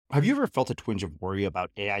Have you ever felt a twinge of worry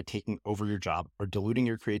about AI taking over your job or diluting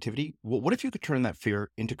your creativity? Well, what if you could turn that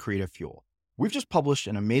fear into creative fuel? We've just published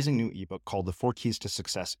an amazing new ebook called The 4 Keys to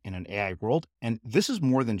Success in an AI World, and this is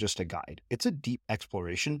more than just a guide. It's a deep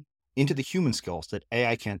exploration into the human skills that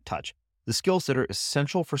AI can't touch, the skills that are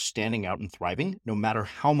essential for standing out and thriving, no matter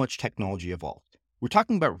how much technology evolves. We're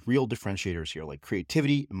talking about real differentiators here, like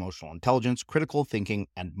creativity, emotional intelligence, critical thinking,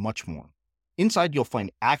 and much more. Inside, you'll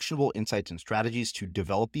find actionable insights and strategies to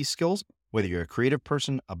develop these skills, whether you're a creative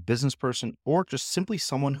person, a business person, or just simply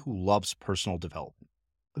someone who loves personal development.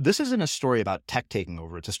 This isn't a story about tech taking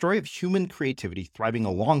over. It's a story of human creativity thriving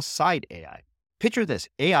alongside AI. Picture this,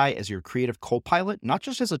 AI as your creative co-pilot, not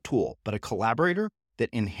just as a tool, but a collaborator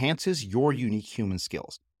that enhances your unique human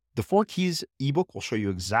skills. The 4 Keys ebook will show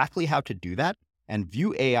you exactly how to do that and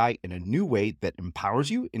view AI in a new way that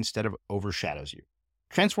empowers you instead of overshadows you.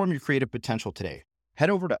 Transform your creative potential today. Head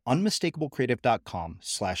over to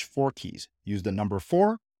unmistakablecreative.com/4keys. Use the number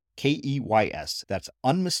 4, KEYS. That's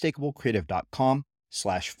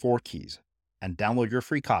unmistakablecreative.com/4keys and download your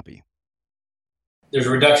free copy. There's a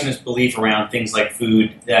reductionist belief around things like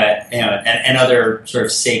food that, and other sort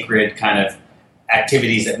of sacred kind of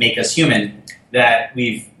activities that make us human that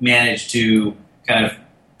we've managed to kind of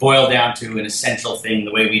boil down to an essential thing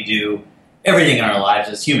the way we do everything in our lives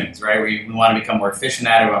as humans, right? We want to become more efficient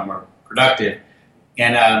at it, we want more productive.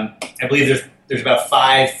 And I believe there's about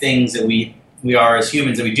 5 things that we are as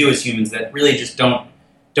humans, that we do as humans, that really just don't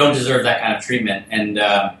deserve that kind of treatment. And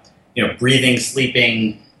breathing,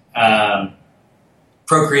 sleeping,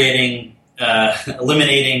 procreating,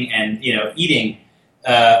 eliminating, and eating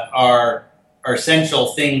are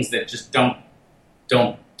essential things that just don't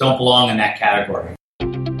belong in that category.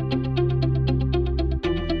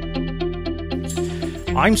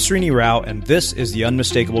 I'm Srini Rao, and this is the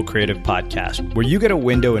Unmistakable Creative Podcast, where you get a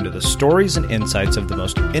window into the stories and insights of the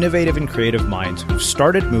most innovative and creative minds who've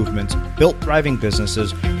started movements, built thriving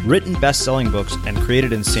businesses, written best-selling books, and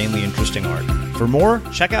created insanely interesting art. For more,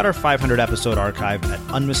 check out our 500-episode archive at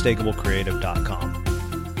unmistakablecreative.com.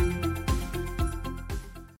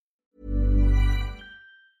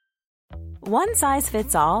 One size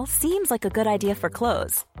fits all seems like a good idea for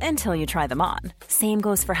clothes until you try them on. Same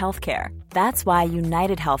goes for healthcare. That's why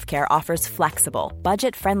United Healthcare offers flexible,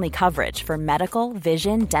 budget-friendly coverage for medical,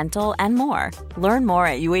 vision, dental, and more. Learn more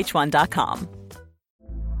at uh1.com.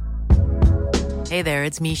 Hey there,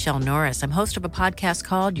 it's Michelle Norris. I'm host of a podcast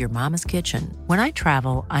called Your Mama's Kitchen. When I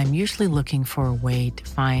travel, I'm usually looking for a way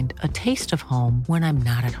to find a taste of home when I'm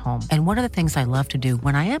not at home. And one of the things I love to do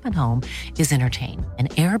when I am at home is entertain. And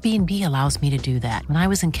Airbnb allows me to do that. When I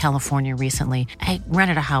was in California recently, I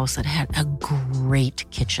rented a house that had a great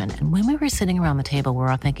kitchen. And when we were sitting around the table, we're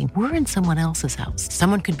all thinking, we're in someone else's house.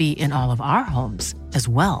 Someone could be in all of our homes as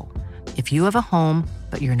well. If you have a home,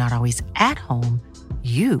 but you're not always at home,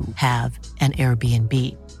 you have an Airbnb.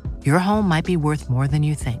 Your home might be worth more than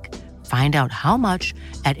you think. Find out how much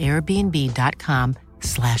at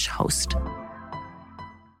airbnb.com/host.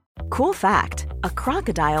 Cool fact, a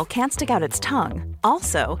crocodile can't stick out its tongue.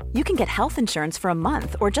 Also, you can get health insurance for a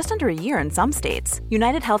month or just under a year in some states.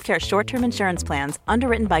 United Healthcare short-term insurance plans,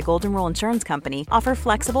 underwritten by Golden Rule Insurance Company, offer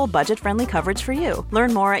flexible, budget-friendly coverage for you.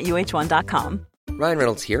 Learn more at uh1.com. Ryan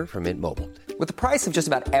Reynolds here from Mint Mobile. With the price of just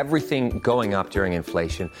about everything going up during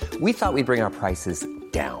inflation, we thought we'd bring our prices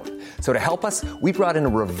down. So to help us, we brought in a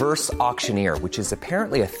reverse auctioneer, which is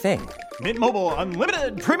apparently a thing. Mint Mobile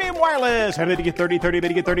Unlimited Premium Wireless. How to get 30, 30, bit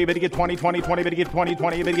to get 30, bit to get 20, 20, 20, bit to get 20,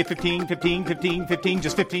 20, bit to get 15, 15, 15, 15,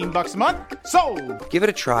 just $15 a month? Sold! Give it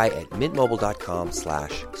a try at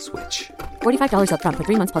mintmobile.com/switch. $45 up front for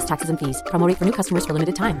 3 months plus taxes and fees. Promo rate for new customers for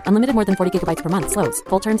limited time. Unlimited more than 40 gigabytes per month. Slows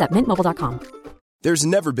full terms at mintmobile.com. There's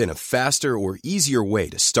never been a faster or easier way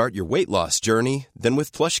to start your weight loss journey than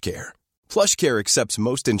with PlushCare. PlushCare accepts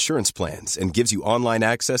most insurance plans and gives you online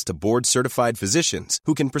access to board-certified physicians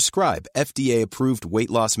who can prescribe FDA-approved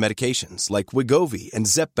weight loss medications like Wegovy and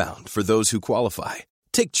Zepbound for those who qualify.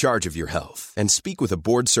 Take charge of your health and speak with a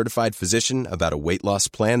board-certified physician about a weight loss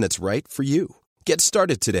plan that's right for you. Get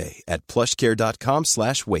started today at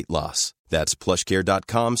plushcare.com/weight-loss. That's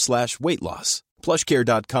plushcare.com/weight-loss.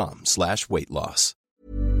 plushcare.com/weight-loss.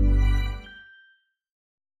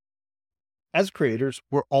 As creators,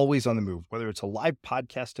 we're always on the move. Whether it's a live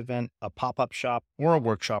podcast event, a pop-up shop, or a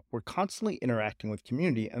workshop, we're constantly interacting with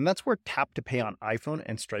community, and that's where Tap to Pay on iPhone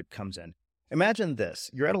and Stripe comes in. Imagine this.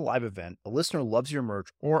 You're at a live event, a listener loves your merch,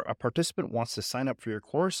 or a participant wants to sign up for your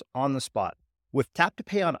course on the spot. With Tap to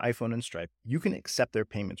Pay on iPhone and Stripe, you can accept their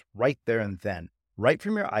payments right there and then, right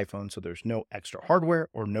from your iPhone, so there's no extra hardware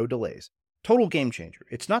or no delays. Total game changer.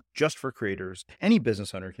 It's not just for creators. Any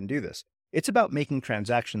business owner can do this. It's about making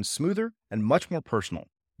transactions smoother and much more personal,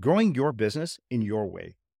 growing your business in your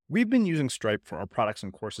way. We've been using Stripe for our products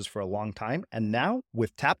and courses for a long time, and now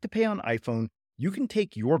with Tap to Pay on iPhone, you can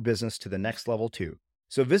take your business to the next level too.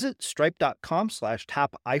 So visit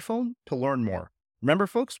stripe.com/tapiphone to learn more. Remember,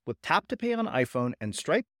 folks, with Tap to Pay on iPhone and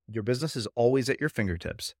Stripe, your business is always at your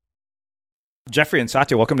fingertips. Jeffrey and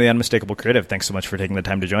Satya, welcome to The Unmistakable Creative. Thanks so much for taking the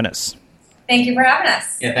time to join us. Thank you for having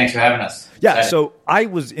us. Yeah, thanks for having us. Yeah, Excited. so I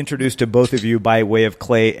was introduced to both of you by way of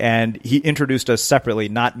Clay, and he introduced us separately,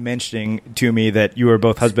 not mentioning to me that you are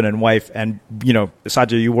both husband and wife. And, you know,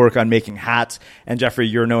 Satya, you work on making hats, and Jeffrey,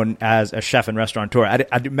 you're known as a chef and restaurateur.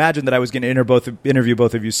 I'd imagine that I was going to interview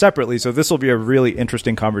both of you separately, so this will be a really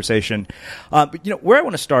interesting conversation. But, you know, where I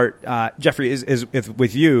want to start, Jeffrey, is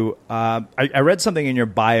with you. I read something in your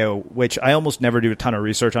bio, which I almost never do a ton of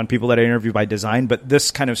research on people that I interview by design, but this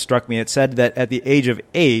kind of struck me. It said that at the age of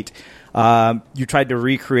 8, you tried to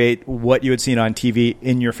recreate what you had seen on TV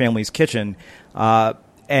in your family's kitchen,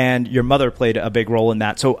 and your mother played a big role in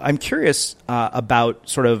that. So I'm curious about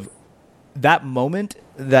sort of that moment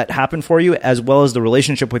that happened for you, as well as the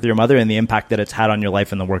relationship with your mother and the impact that it's had on your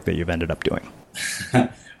life and the work that you've ended up doing.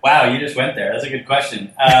 Wow, you just went there. That's a good question.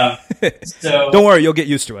 So don't worry, you'll get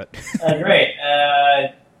used to it. Great.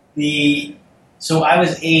 So I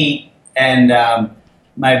was 8, and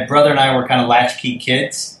my brother and I were kind of latchkey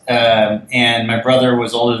kids, and my brother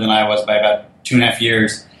was older than I was by about 2.5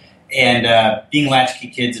 years. And being latchkey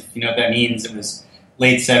kids, if you know what that means, it was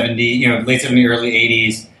late 70s, early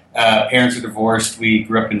 80s. Parents were divorced. We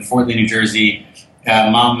grew up in Fort Lee, New Jersey.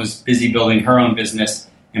 Mom was busy building her own business,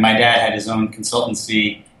 and my dad had his own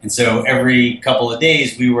consultancy. And so every couple of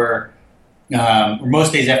days, we were,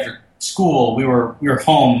 most days after school, we were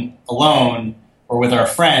home alone or with our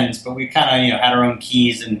friends, but we kind of, had our own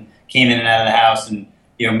keys and came in and out of the house and,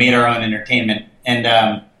 made our own entertainment. And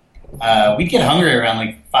we'd get hungry around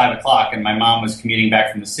like 5 o'clock, and my mom was commuting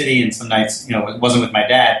back from the city, and some nights, it wasn't with my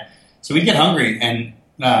dad. So we'd get hungry, and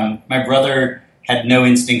my brother had no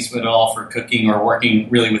instincts at all for cooking or working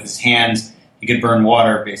really with his hands. He could burn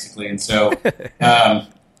water, basically. And so,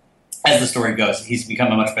 as the story goes, he's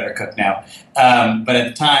become a much better cook now. But at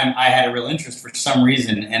the time, I had a real interest for some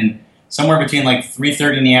reason, and somewhere between like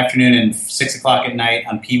 3:30 in the afternoon and 6 o'clock at night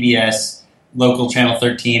on PBS, local channel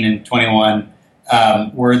 13 and 21,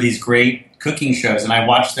 were these great cooking shows. And I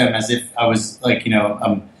watched them as if I was like,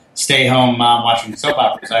 stay-home mom watching soap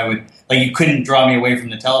operas. I would, you couldn't draw me away from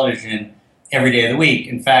the television every day of the week.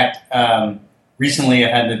 In fact, recently I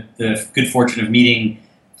had the good fortune of meeting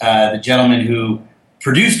the gentleman who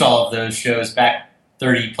produced all of those shows back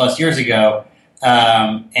 30 plus years ago.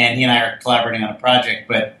 And he and I are collaborating on a project,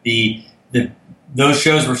 but those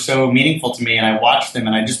shows were so meaningful to me, and I watched them,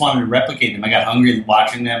 and I just wanted to replicate them. I got hungry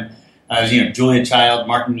watching them. I was, Julia Child,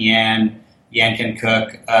 Martin Yan Can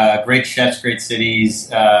Cook, great chefs, great cities,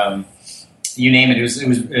 you name it. It was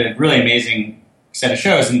a really amazing set of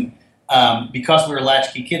shows, and because we were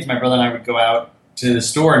latchkey kids, my brother and I would go out to the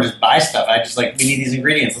store and just buy stuff. I just we need these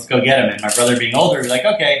ingredients, let's go get them. And my brother, being older, would be like,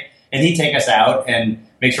 okay, and he'd take us out and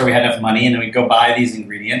make sure we had enough money, and then we'd go buy these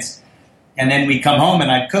ingredients. And then we'd come home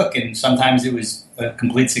and I'd cook, and sometimes it was a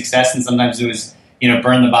complete success, and sometimes it was,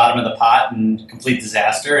 burn the bottom of the pot and complete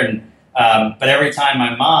disaster. And but every time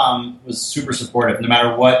my mom was super supportive, no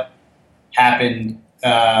matter what happened,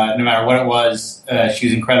 no matter what it was, she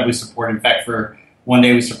was incredibly supportive. In fact, for one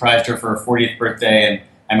day we surprised her for her 40th birthday, and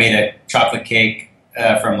I made a chocolate cake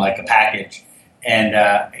from like a package, and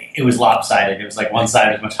it was lopsided. It was like one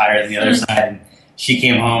side was much higher than the other side, and she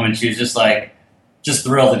came home and she was just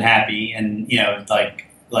thrilled and happy, and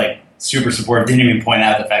like super supportive. Didn't even point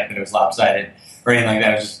out the fact that it was lopsided or anything like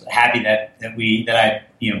that. I was just happy that I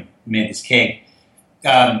made this cake.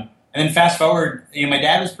 And then fast forward, my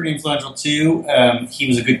dad was pretty influential too. He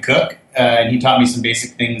was a good cook, and he taught me some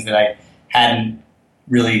basic things that I hadn't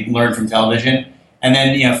really learned from television. And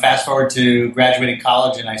then fast forward to graduating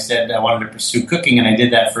college, and I said I wanted to pursue cooking, and I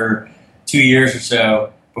did that for 2 years or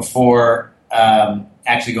so before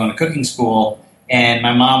actually going to cooking school. And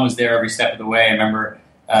my mom was there every step of the way. I remember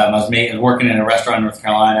I was working in a restaurant in North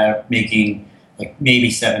Carolina, making like maybe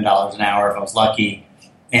 $7 an hour if I was lucky.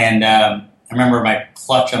 And I remember my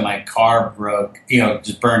clutch on my car broke,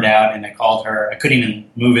 just burned out, and I called her. I couldn't even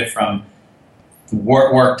move it from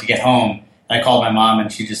work to get home. And I called my mom,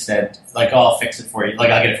 and she just said, I'll fix it for you. I'll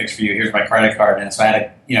get it fixed for you. Here's my credit card. And so I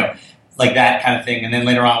had to, that kind of thing. And then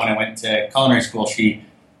later on, when I went to culinary school, she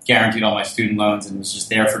guaranteed all my student loans and was just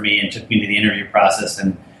there for me and took me to the interview process.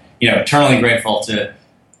 And, eternally grateful to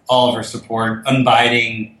all of her support,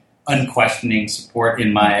 unbiding, unquestioning support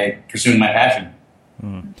in pursuing my passion.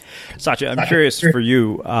 Satya, I'm curious for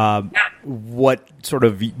you, what sort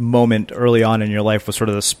of moment early on in your life was sort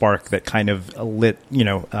of the spark that kind of lit,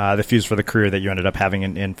 the fuse for the career that you ended up having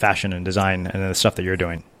in fashion and design and the stuff that you're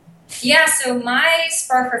doing? Yeah, so my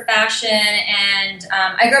spark for fashion, and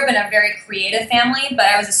I grew up in a very creative family, but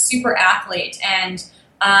I was a super athlete and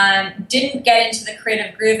didn't get into the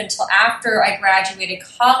creative groove until after I graduated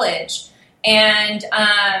college, and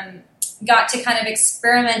got to kind of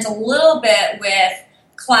experiment a little bit with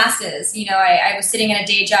classes. I was sitting in a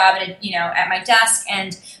day job at my desk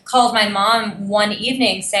and called my mom one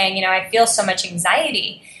evening saying, I feel so much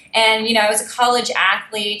anxiety. And, I was a college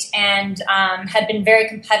athlete and had been very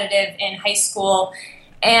competitive in high school.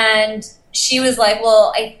 And she was like,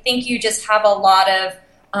 well, I think you just have a lot of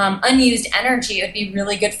unused energy. It would be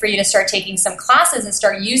really good for you to start taking some classes and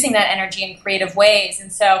start using that energy in creative ways.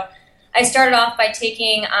 And so I started off by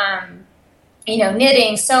taking,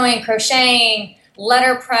 knitting, sewing, crocheting,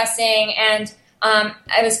 letter pressing, and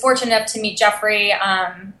I was fortunate enough to meet Jeffrey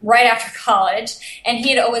right after college, and he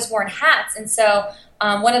had always worn hats. And so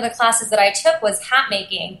one of the classes that I took was hat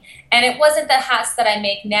making, and it wasn't the hats that I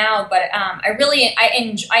make now, but I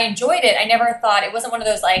enjoyed it. I never thought, it wasn't one of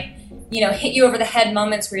those hit you over the head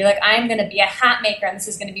moments where you're like, I'm going to be a hat maker and this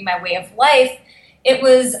is going to be my way of life. It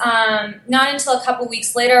was not until a couple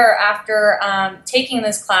weeks later after taking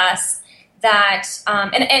this class that,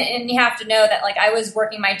 and you have to know that I was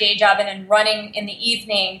working my day job and then running in the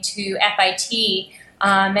evening to FIT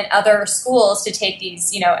and other schools to take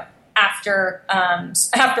these, after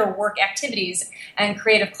work activities and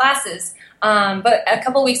creative classes. But a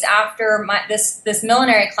couple weeks after this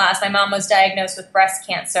millinery class, my mom was diagnosed with breast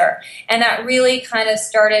cancer, and that really kind of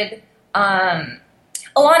started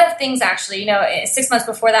a lot of things, actually. 6 months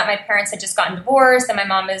before that, my parents had just gotten divorced, and my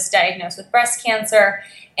mom was diagnosed with breast cancer.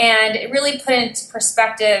 And it really put into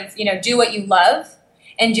perspective, do what you love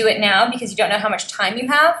and do it now because you don't know how much time you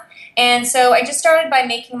have. And so I just started by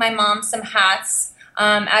making my mom some hats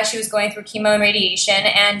as she was going through chemo and radiation.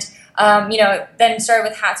 And, then started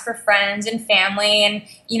with hats for friends and family. And,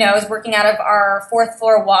 I was working out of our 4th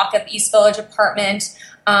floor walk-up East Village apartment.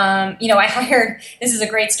 I hired, this is a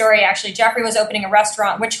great story, actually. Jeffrey was opening a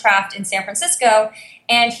restaurant, Witchcraft, in San Francisco,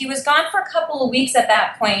 and he was gone for a couple of weeks at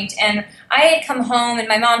that point. And I had come home, and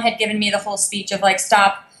my mom had given me the whole speech of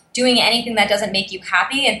stop doing anything that doesn't make you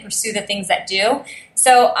happy and pursue the things that do.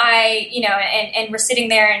 So I, and we're sitting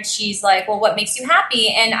there, and she's like, well, what makes you happy?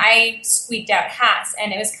 And I squeaked out hats,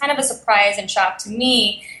 and it was kind of a surprise and shock to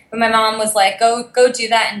me. But my mom was like, go do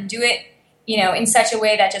that and do it, in such a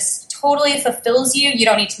way that just totally fulfills you. You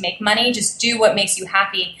don't need to make money. Just do what makes you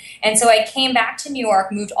happy. And so I came back to New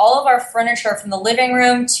York, moved all of our furniture from the living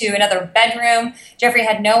room to another bedroom. Jeffrey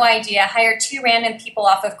had no idea. Hired 2 random people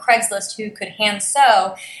off of Craigslist who could hand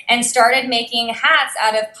sew, and started making hats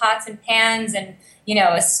out of pots and pans and,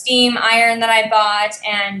 a steam iron that I bought.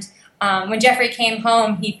 And when Jeffrey came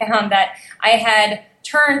home, he found that I had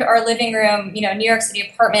turned our living room, New York City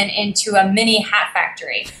apartment into a mini hat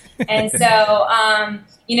factory. And so, and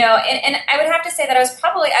I would have to say that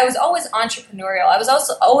I was always entrepreneurial. I was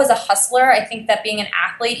also always a hustler. I think that being an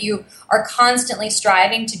athlete, you are constantly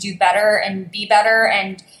striving to do better and be better.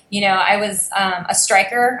 And, I was a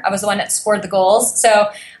striker. I was the one that scored the goals. So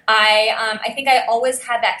I think I always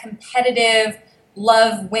had that competitive,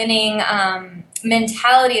 love winning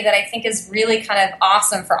mentality that I think is really kind of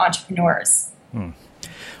awesome for entrepreneurs. All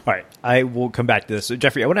right. I will come back to this. So,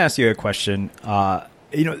 Jeffrey, I want to ask you a question.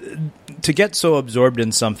 To get so absorbed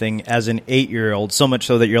in something as an 8-year-old, so much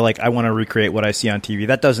so that you're like, I want to recreate what I see on TV,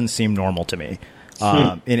 that doesn't seem normal to me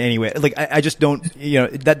in any way. I just don't,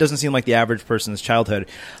 that doesn't seem like the average person's childhood.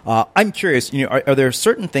 I'm curious, are there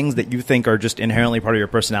certain things that you think are just inherently part of your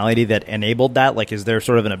personality that enabled that? Is there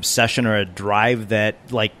sort of an obsession or a drive that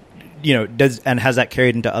does, and has that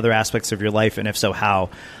carried into other aspects of your life? And if so, how?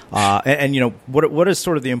 What is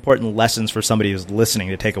sort of the important lessons for somebody who's listening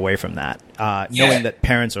to take away from that, knowing that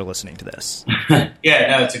parents are listening to this?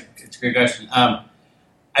 Yeah, no, it's a great question.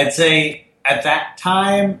 I'd say at that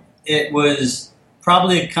time, it was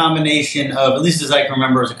probably a combination of, at least as I can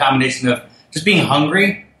remember, it was a combination of just being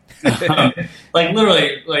hungry. I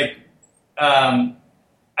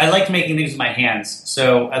liked making things with my hands.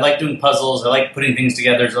 So I like doing puzzles. I like putting things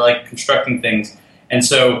together. So I like constructing things. And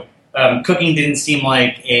so cooking didn't seem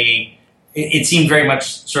like it seemed very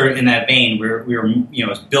much sort of in that vein where we were,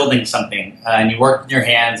 building something and you worked with your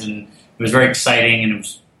hands, and it was very exciting, and it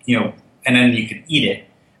was, and then you could eat it.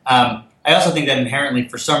 I also think that inherently,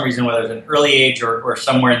 for some reason, whether it's an early age or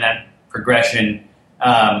somewhere in that progression,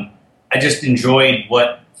 I just enjoyed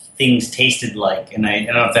what things tasted like. And I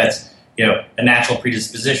don't know if that's, a natural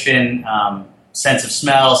predisposition, sense of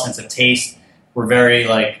smell, sense of taste were very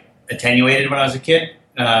like attenuated when I was a kid.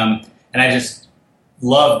 And I just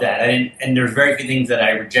loved that. And there's very few things that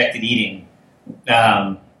I rejected eating.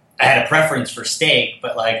 I had a preference for steak,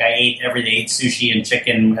 but like I ate sushi and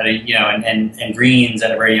chicken at and greens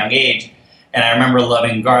at a very young age. And I remember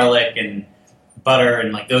loving garlic and butter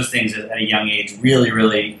and like those things at a young age really,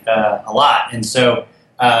 really a lot. And so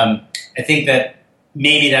I think that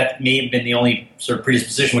may have been the only sort of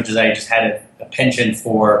predisposition, which is I just had a penchant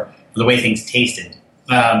for the way things tasted.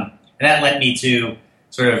 And that led me to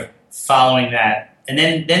sort of following that. And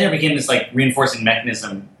then there became this like reinforcing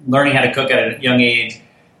mechanism. Learning how to cook at a young age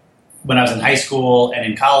when I was in high school and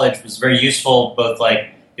in college was very useful. Both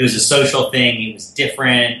like it was a social thing, it was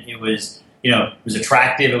different, it was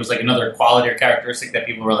attractive. It was like another quality or characteristic that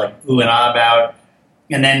people were like ooh and ah about.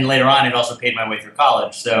 And then later on, it also paid my way through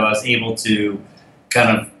college. So I was able to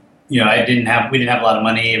kind of, we didn't have a lot of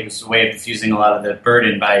money. It was a way of diffusing a lot of the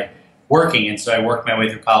burden by working. And so I worked my way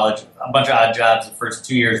through college, a bunch of odd jobs the first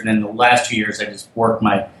 2 years. And then the last 2 years, I just worked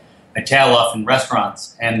my tail off in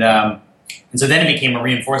restaurants. And so then it became a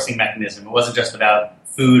reinforcing mechanism. It wasn't just about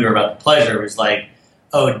food or about the pleasure. It was like,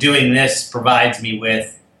 oh, doing this provides me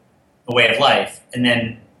with a way of life. And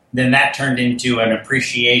then that turned into an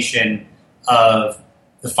appreciation of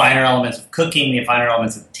the finer elements of cooking, the finer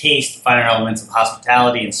elements of taste, the finer elements of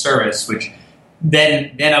hospitality and service, which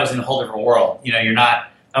then I was in a whole different world. You're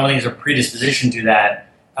not, I don't think there's a predisposition to that,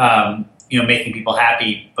 making people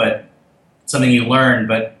happy, but something you learn,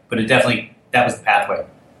 but it definitely, that was the pathway.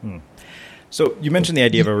 So you mentioned the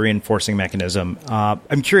idea of a reinforcing mechanism.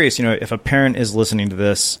 I'm curious, if a parent is listening to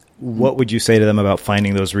this, what would you say to them about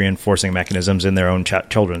finding those reinforcing mechanisms in their own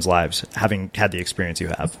children's lives, having had the experience you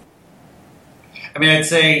have? I mean, I'd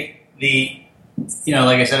say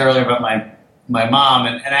like I said earlier about my mom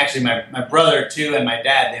and actually my brother too and my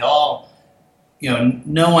dad, they all,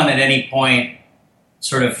 no one at any point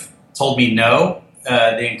sort of told me no.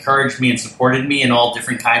 They encouraged me and supported me in all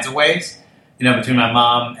different kinds of ways. Between my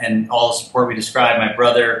mom and all the support we described, my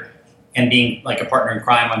brother and being like a partner in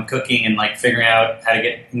crime on cooking and like figuring out how to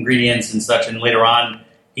get ingredients and such. And later on,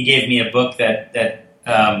 he gave me a book that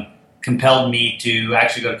compelled me to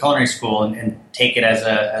actually go to culinary school and take it as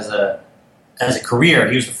a career.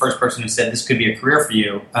 He was the first person who said this could be a career for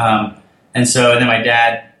you. And then my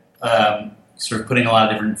dad sort of putting a lot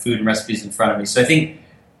of different food and recipes in front of me. So I think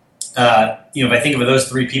if I think of those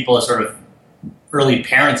three people as sort of early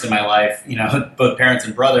parents in my life, both parents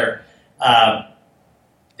and brother,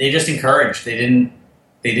 they just encouraged. They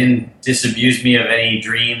didn't disabuse me of any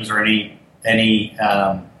dreams or any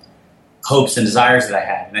hopes and desires that I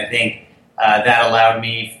had. And I think that allowed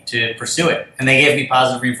me to pursue it. And they gave me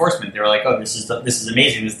positive reinforcement. They were like, oh, this is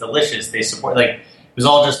amazing. This is delicious. They support, like, it was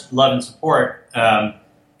all just love and support. And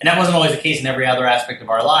that wasn't always the case in every other aspect of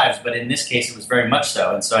our lives, but in this case, it was very much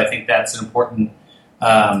so. And so I think that's an important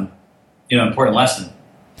lesson.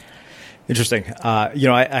 Interesting.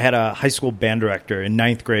 I had a high school band director in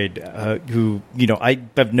ninth grade who, I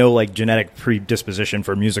have no like genetic predisposition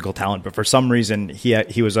for musical talent, but for some reason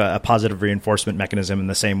he was a positive reinforcement mechanism in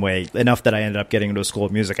the same way, enough that I ended up getting into a school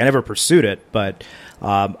of music. I never pursued it, but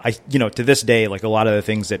to this day, like a lot of the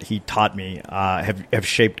things that he taught me have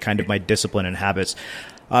shaped kind of my discipline and habits.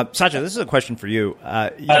 Satya, this is a question for you.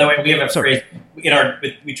 By the way, we have a phrase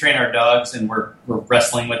we train our dogs, and we're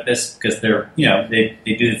wrestling with this because they're they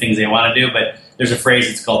do the things they want to do. But there's a phrase.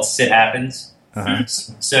 It's called "sit happens." Uh-huh.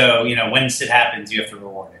 So when sit happens, you have to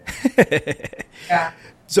reward it. Yeah.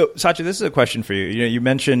 So Satya, this is a question for you. You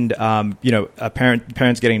mentioned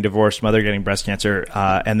parents getting divorced, mother getting breast cancer,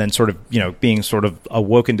 and then sort of being sort of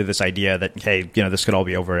awoken to this idea that hey, this could all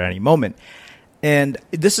be over at any moment. And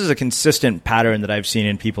this is a consistent pattern that I've seen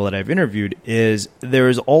in people that I've interviewed is there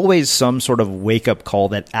is always some sort of wake-up call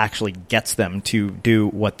that actually gets them to do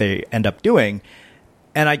what they end up doing.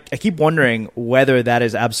 And I keep wondering whether that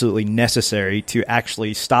is absolutely necessary to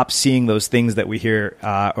actually stop seeing those things that we hear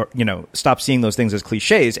stop seeing those things as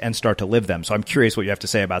cliches and start to live them. So I'm curious what you have to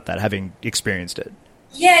say about that, having experienced it.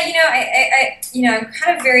 Yeah, I'm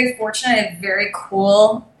kind of very fortunate. I have very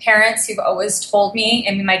cool parents who've always told me.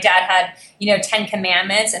 I mean, my dad had, 10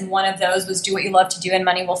 commandments, and one of those was do what you love to do and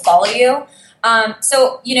money will follow you.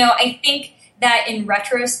 I think that in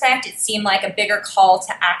retrospect, it seemed like a bigger call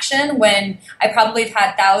to action when I probably have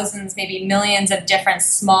had thousands, maybe millions of different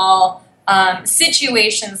small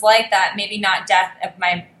situations like that. Maybe not death of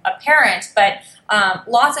a parent, but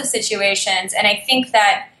lots of situations. And I think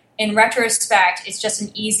that in retrospect, it's just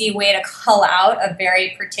an easy way to call out a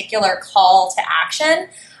very particular call to action.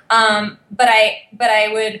 But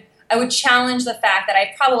I would challenge the fact that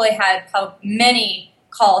I probably had many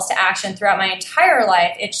calls to action throughout my entire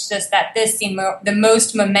life. It's just that this seemed the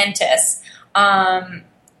most momentous.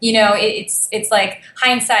 It's like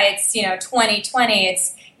hindsight's 2020.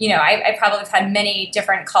 It's I probably have had many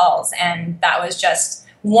different calls, and that was just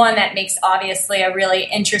one that makes obviously a really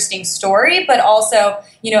interesting story, but also,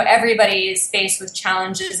 everybody is faced with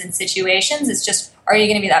challenges and situations. It's just, are you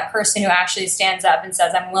going to be that person who actually stands up and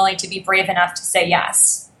says, I'm willing to be brave enough to say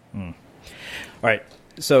yes? All right.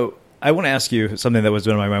 So I want to ask you something that was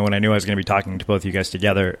in my mind when I knew I was going to be talking to both of you guys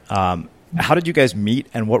together. How did you guys meet,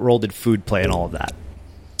 and what role did food play in all of that?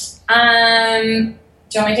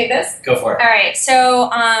 Do you want me to take this? Go for it. All right. So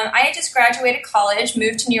I had just graduated college,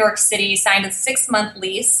 moved to New York City, signed a 6-month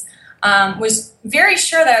lease, was very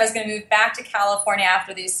sure that I was going to move back to California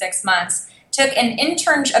after these 6 months. Took a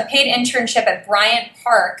paid internship at Bryant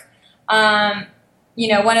Park,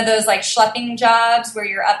 one of those like schlepping jobs where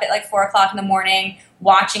you're up at like 4 o'clock in the morning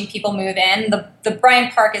watching people move in. The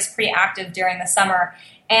Bryant Park is pretty active during the summer.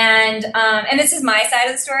 And this is my side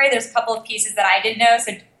of the story. There's a couple of pieces that I didn't know,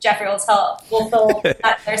 so Jeffrey will fill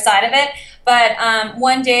that other side of it. But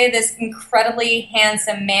one day, this incredibly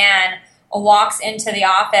handsome man walks into the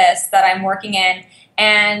office that I'm working in,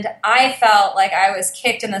 and I felt like I was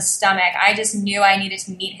kicked in the stomach. I just knew I needed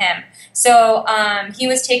to meet him. So he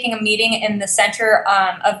was taking a meeting in the center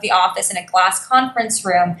of the office in a glass conference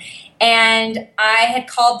room. And I had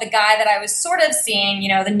called the guy that I was sort of seeing,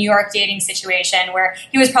 the New York dating situation where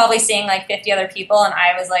he was probably seeing like 50 other people and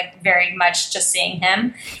I was like very much just seeing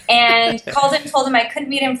him. And called him, told him I couldn't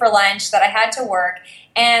meet him for lunch, that I had to work,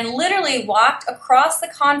 and literally walked across the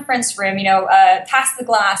conference room, past the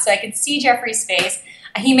glass so I could see Jeffrey's face.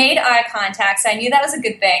 He made eye contact, so I knew that was a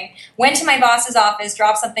good thing. Went to my boss's office,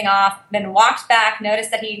 dropped something off, then walked back, noticed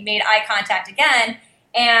that he made eye contact again,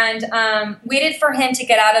 and waited for him to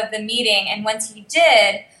get out of the meeting. And once he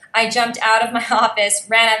did, I jumped out of my office,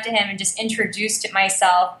 ran up to him, and just introduced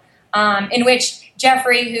myself, in which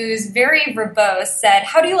Jeffrey, who's very verbose, said,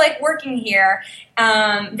 "How do you like working here?"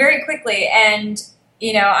 Very quickly. And,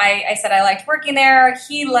 I said I liked working there.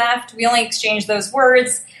 He left. We only exchanged those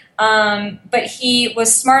words. But he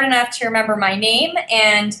was smart enough to remember my name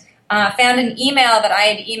and found an email that I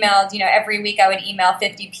had emailed. Every week I would email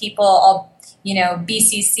 50 people, all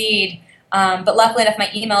BCC'd. But luckily enough,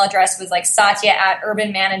 my email address was like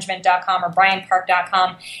Satya@urbanmanagement.com or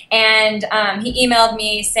BryantPark.com. And he emailed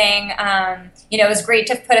me saying, it was great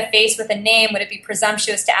to put a face with a name. Would it be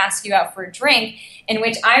presumptuous to ask you out for a drink? In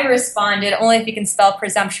which I responded, only if you can spell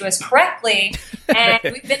presumptuous correctly. And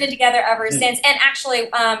we've been together ever since. And actually,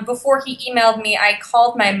 before he emailed me, I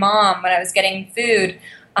called my mom when I was getting food,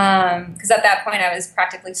 because at that point I was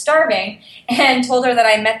practically starving, and told her that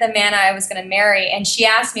I met the man I was going to marry. And she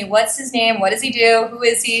asked me, what's his name? What does he do? Who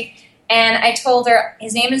is he? And I told her,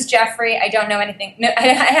 his name is Jeffrey. I don't know anything. No, I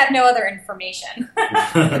have no other information.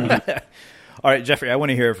 All right, Jeffrey, I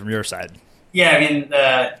want to hear it from your side. Yeah,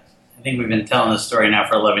 I think we've been telling this story now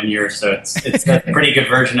for 11 years, so it's a pretty good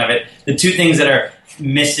version of it. The two things that are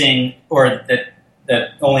missing, or that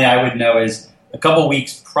only I would know, is a couple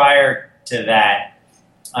weeks prior to that,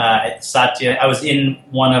 at Satya, I was in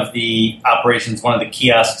one of the operations, one of the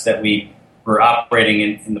kiosks that we were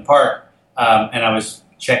operating in the park, and I was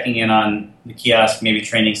checking in on the kiosk, maybe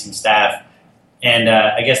training some staff. And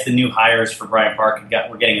I guess the new hires for Bryant Park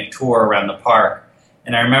were getting a tour around the park.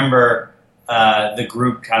 And I remember the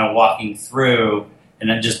group kind of walking through and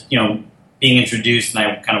then just, being introduced, and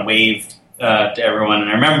I kind of waved to everyone. And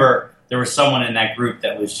I remember there was someone in that group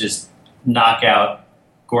that was just knockout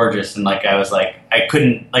gorgeous. And I was like, I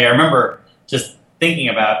remember just thinking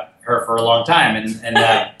about her for a long time.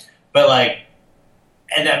 But then,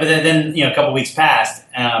 a couple weeks passed,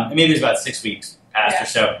 maybe it was about 6 weeks passed or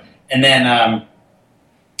so. And then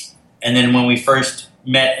when we first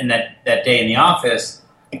met in that day in the office,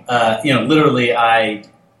 literally I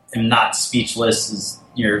am not speechless, as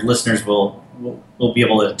your listeners will be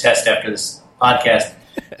able to attest after this podcast.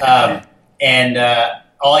 And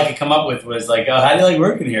all I could come up with was like, "Oh, how do you like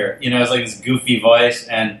working here?" It was like this goofy voice,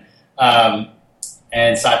 and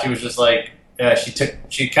Satya was just like,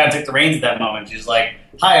 she kind of took the reins at that moment. She's like,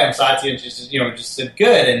 "Hi, I'm Satya," and she just said,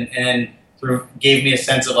 "Good," and sort of gave me a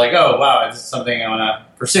sense of like, "Oh, wow, this is something I want to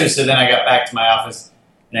pursue." So then I got back to my office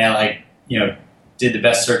and I did the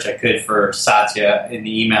best search I could for Satya in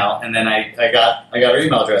the email, and then I got her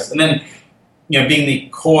email address. And then, being the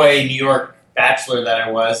coy New York bachelor that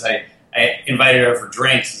I was, I invited her for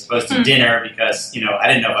drinks as opposed to dinner because, I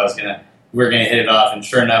didn't know if we were going to hit it off. And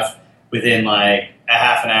sure enough, within like a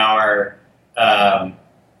half an hour,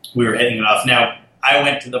 we were hitting it off. Now, I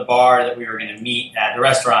went to the bar that we were going to meet at, the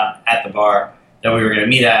restaurant at the bar that we were going to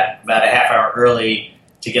meet at, about a half hour early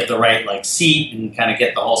to get the right like seat and kind of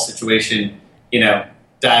get the whole situation,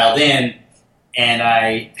 dialed in. And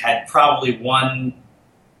I had probably one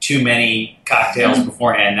too many cocktails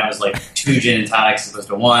beforehand. That was like 2 gin and tonics as opposed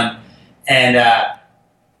to 1. And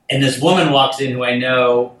this woman walks in who I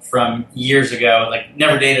know from years ago, like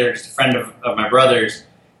never dated her, just a friend of my brother's.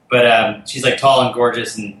 But she's like tall and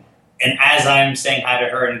gorgeous. And as I'm saying hi to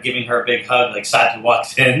her and giving her a big hug, like Satya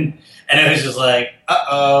walks in. And it was just like,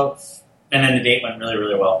 uh-oh. And then the date went really,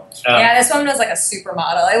 really well. Yeah, this woman was like a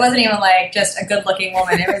supermodel. It wasn't even like just a good-looking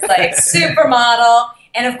woman. It was like supermodel.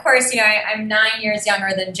 And of course, I'm 9 years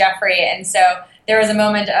younger than Jeffrey. And so there was a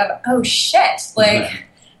moment of, oh, shit. Like,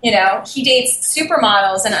 he dates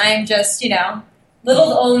supermodels and I'm just,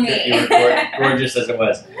 little old me. You were gorgeous as it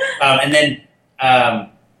was. And then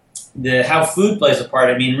how food plays a part.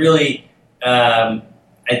 I mean, really,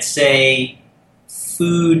 I'd say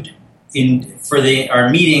food for our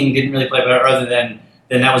meeting didn't really play a part other than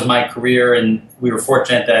that was my career, and we were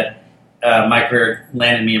fortunate that my career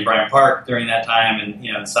landed me in Bryant Park during that time,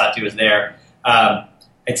 and Satya was there. I'd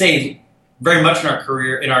say very much in our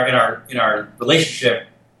career, in our relationship,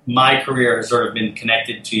 my career has sort of been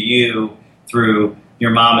connected to you through your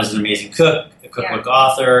mom is an amazing cook, a cookbook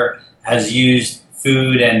author, has used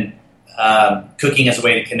food and cooking as a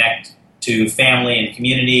way to connect to family and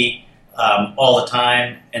community all the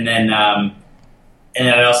time. And then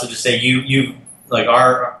I'd also just say you like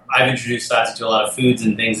I've introduced Satya to a lot of foods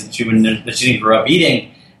and things that she didn't grow up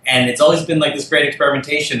eating, and it's always been like this great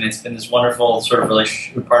experimentation. It's been this wonderful sort of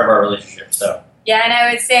relationship, part of our relationship. So. Yeah, and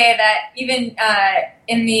I would say that even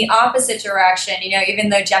in the opposite direction, even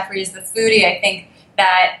though Jeffrey is the foodie, I think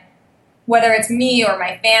that whether it's me or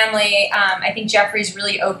my family, I think Jeffrey's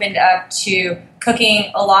really opened up to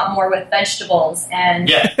cooking a lot more with vegetables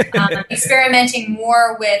and experimenting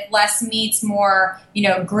more with less meats, more,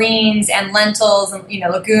 greens and lentils and,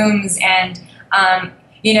 legumes. And,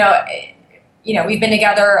 we've been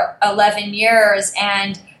together 11 years,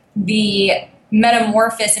 and the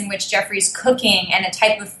metamorphosis in which Jeffrey's cooking and the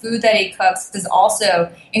type of food that he cooks has also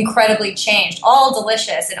incredibly changed. All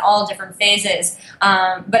delicious in all different phases,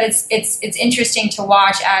 but it's interesting to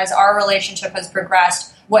watch as our relationship has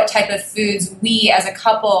progressed, what type of foods we as a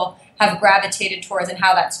couple have gravitated towards and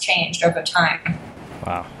how that's changed over time.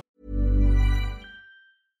 Wow.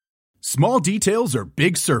 Small details are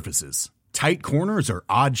big surfaces. Tight corners are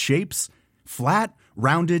odd shapes. Flat,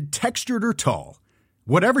 rounded, textured, or tall.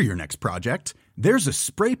 Whatever your next project, there's a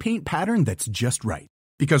spray paint pattern that's just right.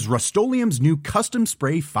 Because Rust-Oleum's new Custom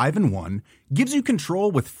Spray 5-in-1 gives you control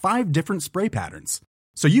with 5 different spray patterns.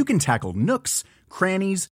 So you can tackle nooks,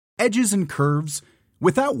 crannies, edges, and curves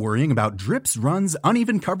without worrying about drips, runs,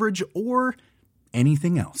 uneven coverage, or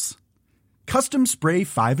anything else. Custom Spray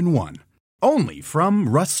 5-in-1. Only from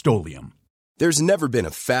Rust-Oleum. There's never been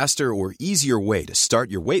a faster or easier way to start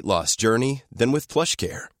your weight loss journey than with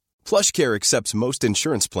PlushCare. PlushCare accepts most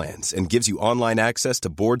insurance plans and gives you online access to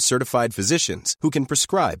board-certified physicians who can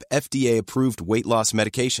prescribe FDA-approved weight loss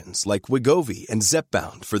medications like Wegovy and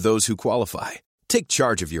Zepbound for those who qualify. Take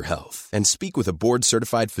charge of your health and speak with a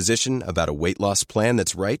board-certified physician about a weight loss plan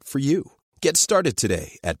that's right for you. Get started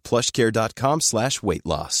today at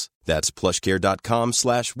plushcare.com/weightloss. That's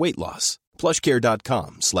plushcare.com/weightloss.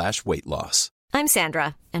 plushcare.com/weightloss. I'm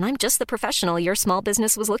Sandra, and I'm just the professional your small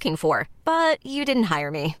business was looking for. But you didn't hire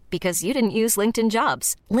me because you didn't use LinkedIn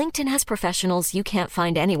Jobs. LinkedIn has professionals you can't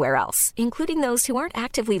find anywhere else, including those who aren't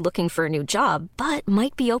actively looking for a new job, but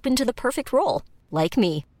might be open to the perfect role, like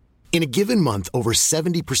me. In a given month, over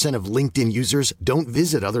 70% of LinkedIn users don't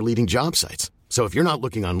visit other leading job sites. So if you're not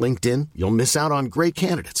looking on LinkedIn, you'll miss out on great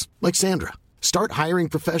candidates like Sandra. Start hiring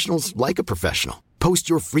professionals like a professional. Post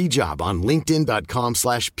your free job on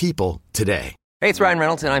linkedin.com/people today. Hey, it's Ryan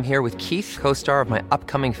Reynolds, and I'm here with Keith, co-star of my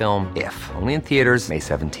upcoming film, If, only in theaters May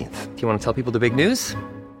 17th. Do you want to tell people the big news?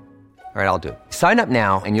 All right, I'll do it. Sign up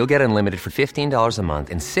now and you'll get unlimited for $15 a month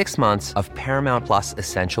and 6 months of Paramount Plus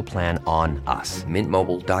Essential Plan on us.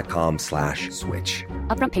 MintMobile.com/switch.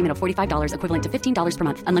 Upfront payment of $45 equivalent to $15 per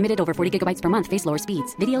month. Unlimited over 40 gigabytes per month. Face lower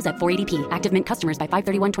speeds. Videos at 480p. Active Mint customers by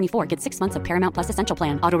 531.24 get 6 months of Paramount Plus Essential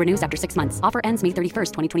Plan. Auto renews after 6 months. Offer ends May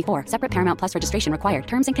 31st, 2024. Separate Paramount Plus registration required.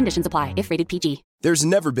 Terms and conditions apply if rated PG. There's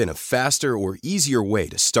never been a faster or easier way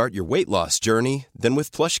to start your weight loss journey than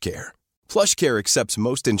with PlushCare. PlushCare accepts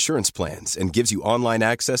most insurance plans and gives you online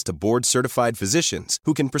access to board-certified physicians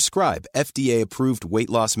who can prescribe FDA-approved weight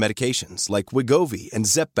loss medications like Wegovy and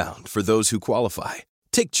Zepbound for those who qualify.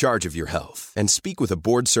 Take charge of your health and speak with a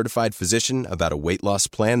board-certified physician about a weight loss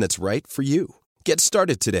plan that's right for you. Get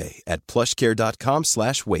started today at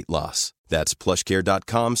plushcare.com/weightloss. That's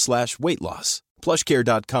plushcare.com/weightloss.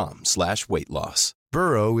 plushcare.com/weightloss.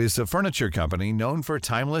 Burrow is a furniture company known for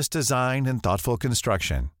timeless design and thoughtful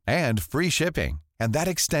construction, and free shipping, and that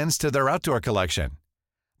extends to their outdoor collection.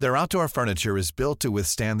 Their outdoor furniture is built to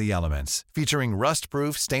withstand the elements, featuring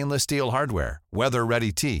rust-proof stainless steel hardware,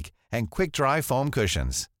 weather-ready teak, and quick-dry foam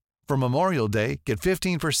cushions. For Memorial Day, get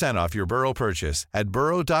 15% off your Burrow purchase at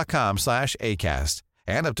burrow.com/ACAST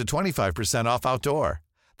and up to 25% off outdoor.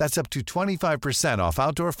 That's up to 25% off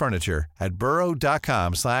outdoor furniture at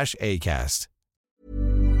burrow.com/ACAST.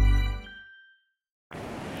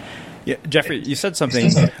 Yeah, Jeffrey, you said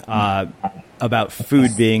something about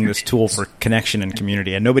food being this tool for connection and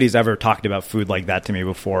community, and nobody's ever talked about food like that to me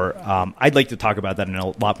before. I'd like to talk about that in a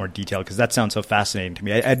lot more detail because that sounds so fascinating to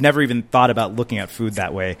me. I'd never even thought about looking at food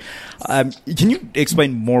that way. Can you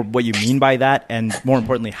explain more what you mean by that, and more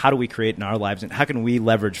importantly, how do we create in our lives, and how can we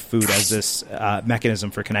leverage food as this mechanism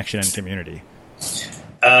for connection and community?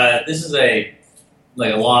 This is a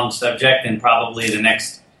long subject and probably the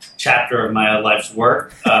next chapter of my life's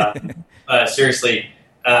work. Seriously.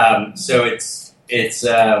 So it's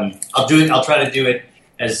I'll try to do it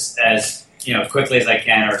as quickly as I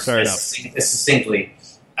can or as succinctly.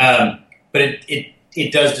 But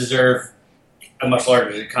it does deserve a much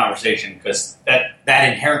larger conversation because that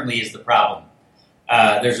inherently is the problem.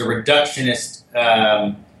 There's a reductionist,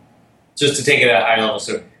 just to take it at a high level.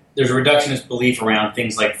 So there's a reductionist belief around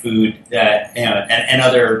things like food that and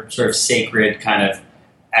other sort of sacred kind of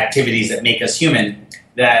activities that make us human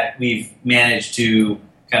that we've managed to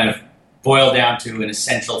kind of boil down to an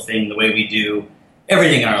essential thing the way we do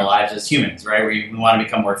everything in our lives as humans, right? We want to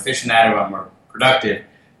become more efficient at it, we want more productive.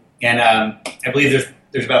 And I believe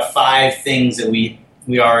there's about 5 things that we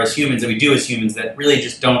are as humans, that we do as humans, that really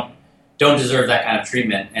just don't deserve that kind of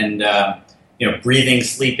treatment. And breathing,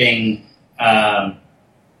 sleeping,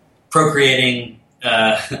 procreating,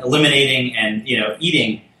 eliminating, and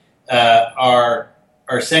eating are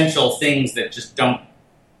essential things that just don't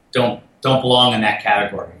belong in that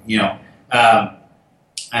category. And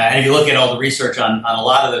if you look at all the research on a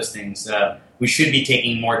lot of those things, we should be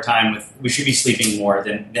taking more time we should be sleeping more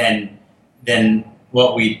than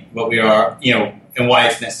what we are, and why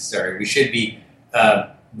it's necessary. We should be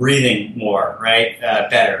breathing more, right?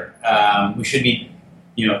 Better. We should be,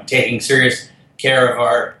 taking serious care of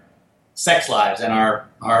our sex lives and our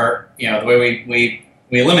the way we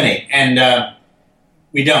eliminate, and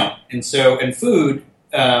we don't. And food,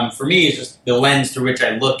 for me, is just the lens through which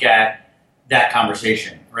I look at that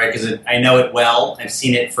conversation, right? Because I know it well, I've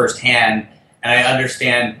seen it firsthand, and I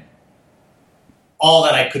understand all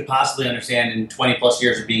that I could possibly understand in 20 plus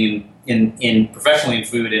years of being in professionally in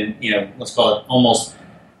food, and let's call it almost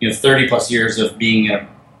 30 plus years of being a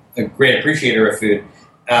great appreciator of food.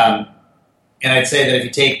 And I'd say that if you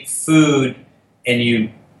take food and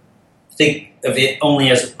you think of it only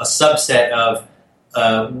as a subset of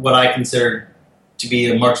what I consider to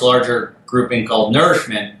be a much larger grouping called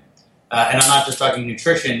nourishment, and I'm not just talking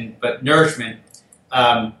nutrition, but nourishment,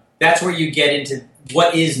 that's where you get into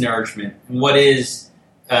what is nourishment and what is,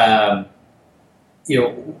 what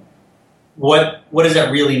does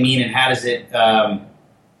that really mean, and how does it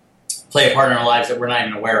play a part in our lives that we're not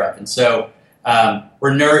even aware of. And so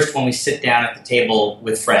we're nourished when we sit down at the table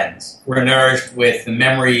with friends. We're nourished with the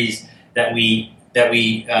memories that we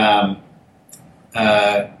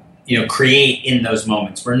create in those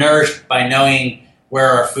moments. We're nourished by knowing where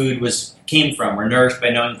our food came from. We're nourished by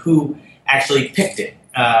knowing who actually picked it,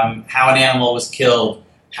 how an animal was killed,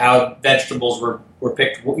 how vegetables were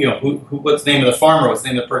picked. What's the name of the farmer? What's the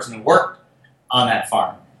name of the person who worked on that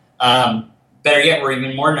farm? Better yet, we're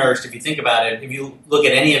even more nourished if you think about it. If you look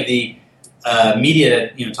at any of the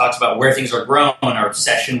media that talks about where things are grown, our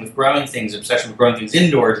obsession with growing things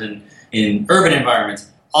indoors and in urban environments,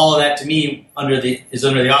 all of that to me is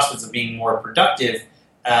under the auspices of being more productive,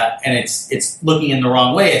 and it's looking in the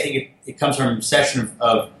wrong way. I think it comes from an obsession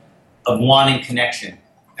of wanting connection,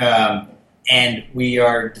 and we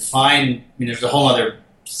are defined. There's a whole other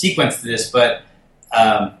sequence to this, but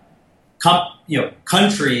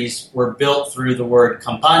countries were built through the word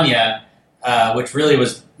campagna, which really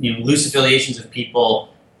was loose affiliations of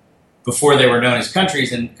people before they were known as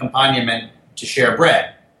countries, and campagna meant to share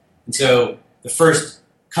bread. And so the first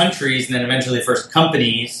countries and then eventually the first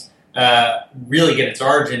companies really get its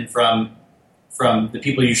origin from the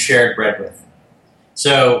people you shared bread with.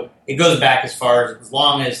 So it goes back as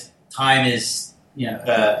long as time is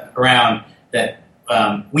around, that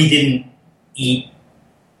we didn't eat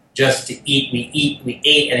just to eat. We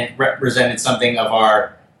ate, and it represented something of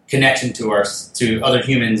our connection to other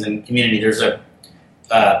humans and community. There's a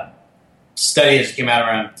study that just came out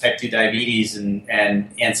around type 2 diabetes and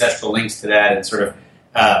ancestral links to that, and sort of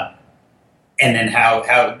and then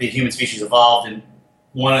how the human species evolved. And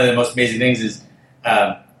one of the most amazing things is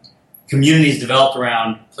communities developed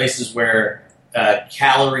around places where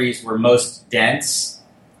calories were most dense,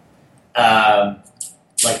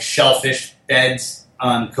 like shellfish beds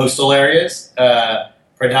on coastal areas,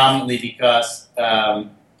 predominantly because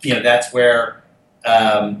that's where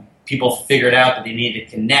people figured out that they needed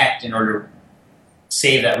to connect in order to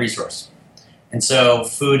save that resource. And so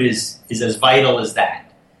food is as vital as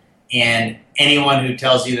that. And anyone who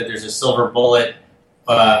tells you that there's a silver bullet,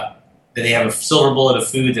 that they have a silver bullet of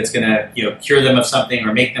food that's going to cure them of something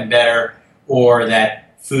or make them better, or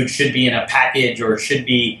that food should be in a package or should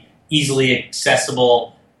be easily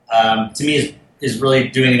accessible, to me is really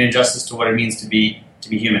doing an injustice to what it means to be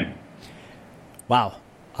human. Wow.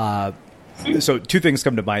 So two things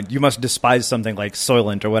come to mind. You must despise something like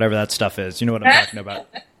Soylent or whatever that stuff is. You know what I'm talking about?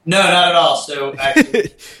 No, not at all. So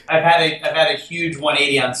actually, I've had a huge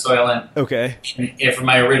 180 on Soylent. Okay. And from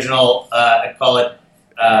my original, I call it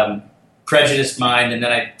prejudiced mind, and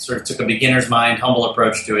then I sort of took a beginner's mind, humble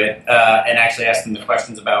approach to it, and actually asked them the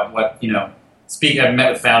questions about what I've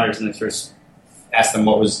met with founders and sort of asked them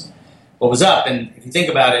what was up. And if you think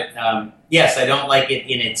about it, yes, I don't like it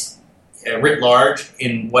in its writ large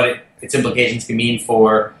in what its implications can mean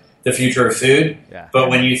for the future of food. Yeah. But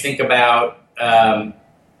when you think about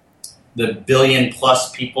the billion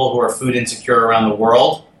plus people who are food insecure around the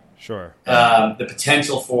world, sure, the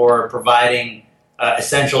potential for providing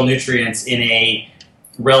essential nutrients in a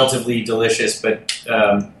relatively delicious but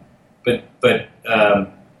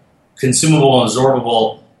consumable and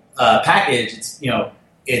absorbable package,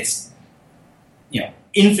 it's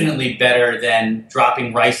infinitely better than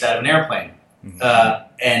dropping rice out of an airplane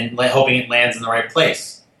and hoping it lands in the right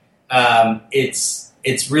place.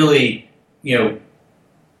 It's really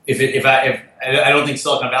if I don't think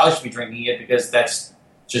Silicon Valley should be drinking it because that's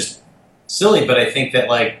just silly. But I think that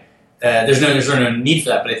there's no need for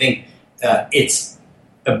that. But I think its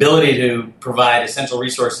ability to provide essential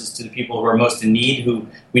resources to the people who are most in need, who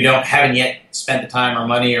we haven't yet spent the time or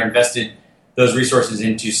money or invested those resources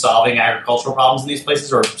into solving agricultural problems in these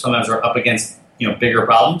places, or sometimes are up against bigger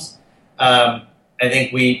problems. I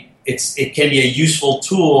think it can be a useful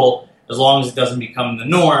tool as long as it doesn't become the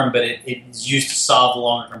norm, but it is used to solve the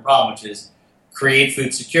longer term problem, which is create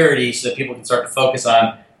food security so that people can start to focus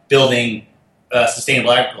on building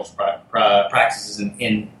sustainable agricultural practices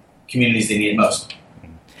in communities they need it most.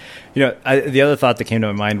 The other thought that came to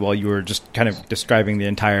my mind while you were just kind of describing the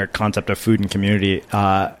entire concept of food and community,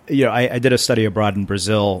 I did a study abroad in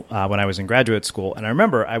Brazil when I was in graduate school. And I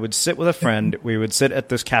remember I would sit with a friend. We would sit at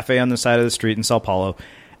this cafe on the side of the street in Sao Paulo,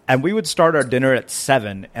 and we would start our dinner at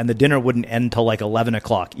 7, and the dinner wouldn't end till 11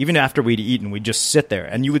 o'clock. Even after we'd eaten, we'd just sit there.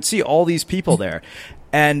 And you would see all these people there.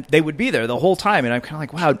 And they would be there the whole time. And I'm kind of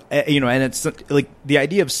like, wow, and it's like the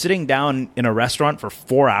idea of sitting down in a restaurant for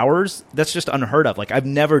 4 hours, that's just unheard of. I've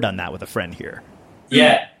never done that with a friend here.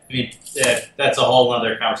 Yeah. I mean, that's a whole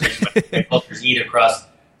other conversation about cultures eat across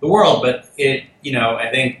the world. But I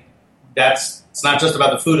think it's not just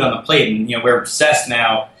about the food on the plate. And, we're obsessed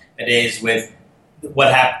nowadays with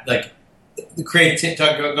what happened, the creativity,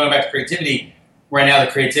 going back to creativity, right now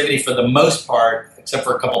the creativity for the most part, except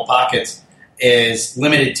for a couple pockets, is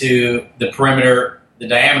limited to the perimeter, the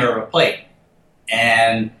diameter of a plate,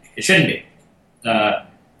 and it shouldn't be.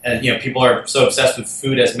 People are so obsessed with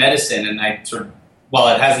food as medicine, and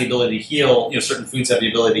while it has the ability to heal, certain foods have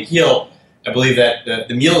the ability to heal. I believe that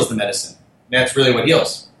the meal is the medicine. That's really what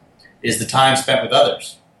heals, is the time spent with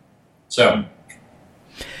others. So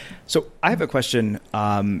I have a question.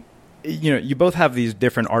 You both have these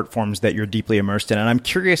different art forms that you're deeply immersed in, and I'm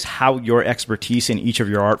curious how your expertise in each of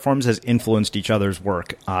your art forms has influenced each other's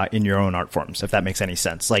work in your own art forms, if that makes any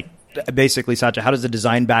sense. Basically, Satya, how does the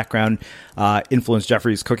design background influence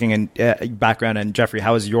Jeffrey's cooking and background? And Jeffrey,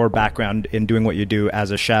 how has your background in doing what you do as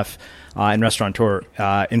a chef and restaurateur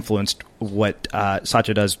influenced what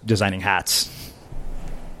Satya does designing hats?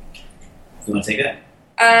 You want to take that?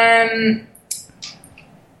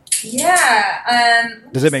 Yeah.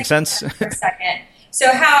 Does it make sense? For a second.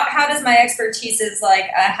 So how does my expertise as a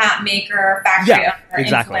hat maker, factory owner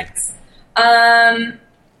exactly. influence?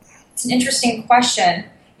 It's an interesting question.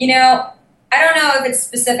 I don't know if it's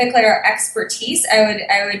specifically our expertise. I would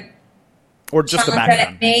or just the background.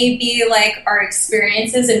 That it may be our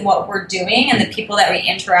experiences and what we're doing and the people that we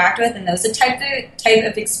interact with, and those are type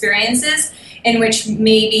of experiences in which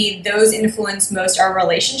maybe those influence most our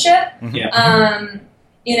relationship. Mm-hmm. Yeah.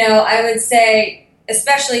 I would say,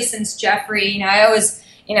 especially since Jeffrey, I always,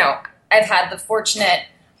 I've had the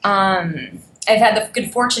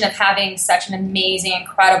good fortune of having such an amazing,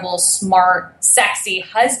 incredible, smart, sexy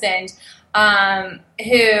husband.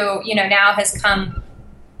 who, now has come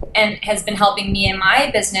and has been helping me in my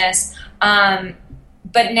business,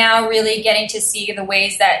 but now really getting to see the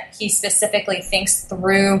ways that he specifically thinks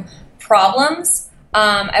through problems.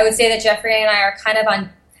 I would say that Jeffrey and I are kind of on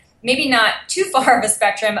maybe not too far of a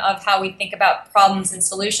spectrum of how we think about problems and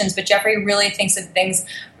solutions, but Jeffrey really thinks of things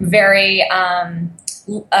very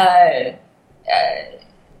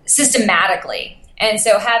systematically. And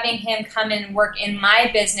so having him come and work in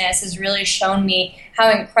my business has really shown me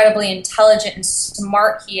how incredibly intelligent and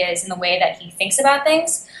smart he is in the way that he thinks about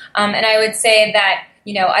things. And I would say that,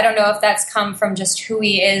 I don't know if that's come from just who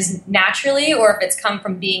he is naturally, or if it's come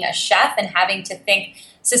from being a chef and having to think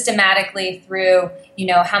systematically through,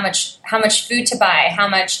 how much food to buy, how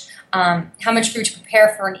much food to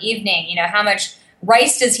prepare for an evening, how much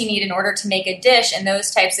rice does he need in order to make a dish, and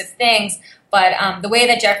those types of things. But the way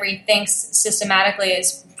that Jeffrey thinks systematically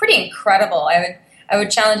is pretty incredible. I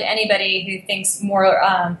would challenge anybody who thinks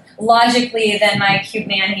more logically than my cute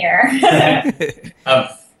man here.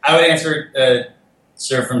 I would answer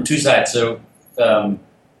sort of from two sides. So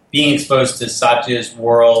being exposed to Satya's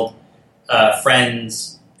world,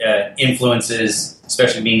 friends, influences,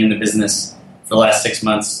 especially being in the business for the last 6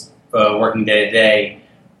 months, working day to day,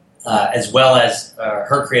 as well as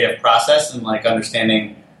her creative process and like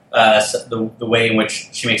understanding the way in which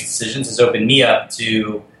she makes decisions has opened me up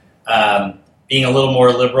to being a little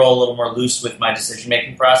more liberal, a little more loose with my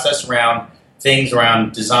decision-making process around things,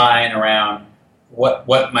 around design, around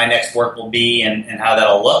what my next work will be and how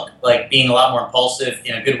that'll look. Like being a lot more impulsive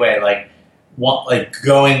in a good way, like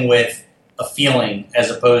going with a feeling as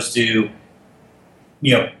opposed to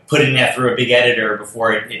putting that through a big editor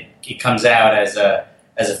before it comes out as a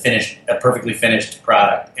perfectly finished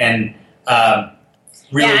product. And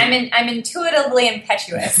really, yeah, I'm intuitively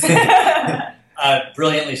impetuous.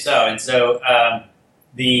 Brilliantly so. And so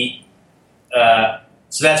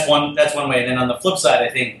so that's one way. And then on the flip side, I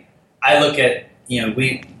think I look at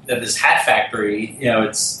we have this hat factory.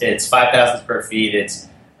 It's 5,000 square feet. It's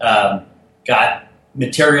got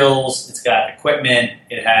materials. It's got equipment.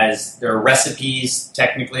 There are recipes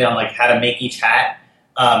technically on like how to make each hat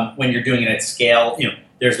when you're doing it at scale.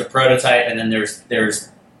 There's the prototype, and then there's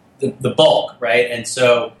the bulk, right? And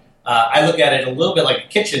so I look at it a little bit like a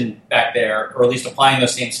kitchen back there, or at least applying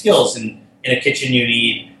those same skills. And in a kitchen, you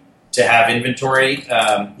need to have inventory.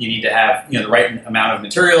 You need to have the right amount of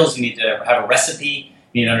materials. You need to have a recipe.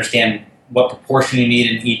 You need to understand what proportion you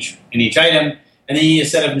need in each item, and then you need a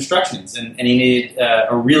set of instructions, and you need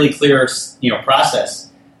a really clear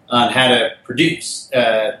process on how to produce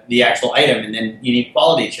the actual item, and then you need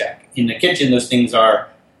quality check. In the kitchen, those things are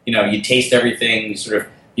you taste everything.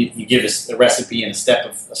 You give a recipe and a step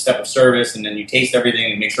of service, and then you taste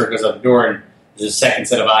everything and make sure it goes out the door. And there's a second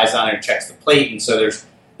set of eyes on it and checks the plate, and so there's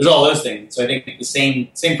all those things. So I think the same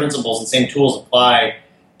principles and same tools apply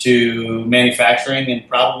to manufacturing, and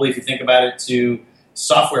probably if you think about it, to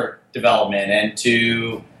software development and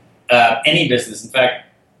to any business. In fact,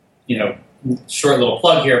 short little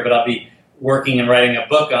plug here, but I'll be working and writing a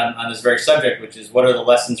book on this very subject, which is what are the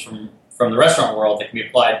lessons from the restaurant world that can be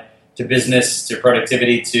applied to business, to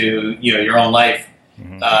productivity, to your own life.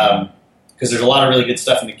 Because there's a lot of really good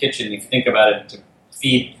stuff in the kitchen. If you think about it, to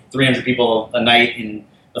feed 300 people a night in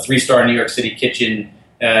a 3-star New York City kitchen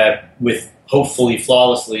with hopefully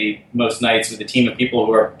flawlessly most nights with a team of people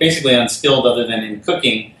who are basically unskilled other than in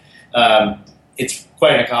cooking, it's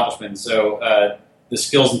quite an accomplishment. So the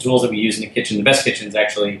skills and tools that we use in the kitchen, the best kitchens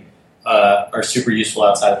actually are super useful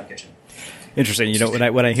outside of the kitchen. Interesting.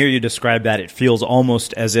 When I hear you describe that, it feels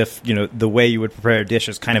almost as if, the way you would prepare a dish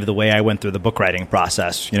is kind of the way I went through the book writing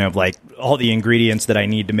process, like all the ingredients that I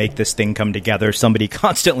need to make this thing come together, somebody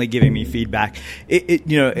constantly giving me feedback.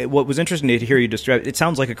 What was interesting to hear you describe, it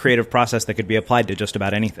sounds like a creative process that could be applied to just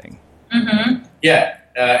about anything. Mm-hmm. Yeah.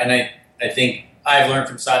 And I think I've learned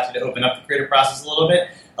from Satya to open up the creative process a little bit,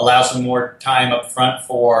 allow some more time up front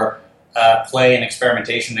for play and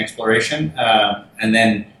experimentation and exploration, and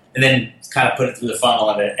then kind of put it through the funnel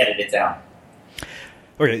and edit it down.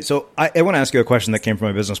 Okay, so I want to ask you a question that came from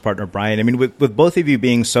my business partner, Brian. I mean, with both of you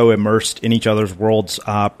being so immersed in each other's worlds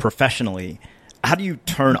professionally, how do you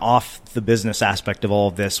turn off the business aspect of all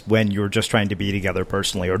of this when you're just trying to be together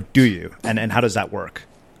personally, or do you? And how does that work?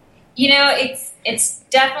 It's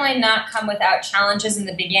definitely not come without challenges in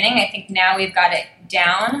the beginning. I think now we've got it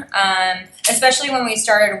down, especially when we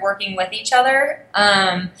started working with each other.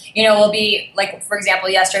 We'll be, like, for example,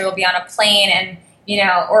 yesterday we'll be on a plane and,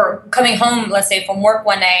 or coming home, let's say, from work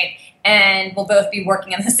one night, and we'll both be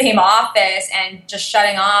working in the same office, and just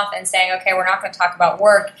shutting off and saying, okay, we're not going to talk about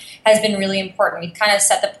work has been really important. We've kind of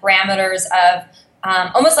set the parameters of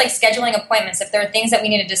almost like scheduling appointments. If there are things that we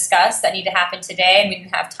need to discuss that need to happen today and we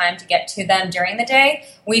didn't have time to get to them during the day,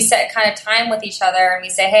 we set kind of time with each other and we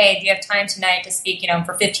say, hey, do you have time tonight to speak,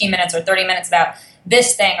 for 15 minutes or 30 minutes about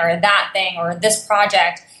this thing or that thing or this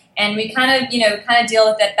project? And we kind of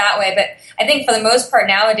deal with it that way. But I think for the most part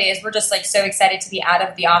nowadays, we're just like so excited to be out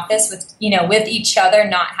of the office with each other,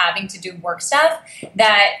 not having to do work stuff,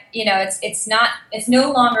 that, it's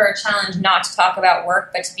no longer a challenge not to talk about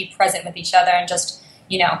work, but to be present with each other and just,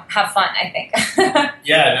 have fun, I think. I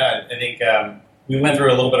think we went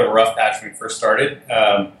through a little bit of a rough patch when we first started,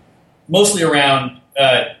 mostly around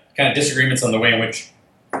kind of disagreements on the way in which,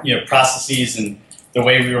 processes and the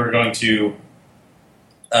way we were going to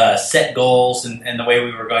set goals and the way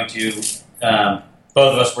we were going to,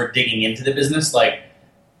 both of us were digging into the business, like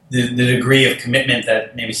the degree of commitment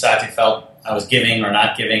that maybe Satya felt I was giving or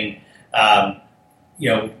not giving.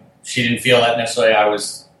 She didn't feel that necessarily I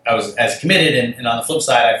was as committed, and on the flip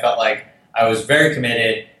side, I felt like I was very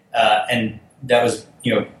committed, and that was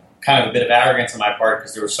kind of a bit of arrogance on my part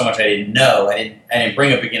because there was so much I didn't know. I didn't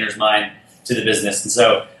bring a beginner's mind to the business, and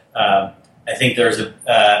so. I think there's a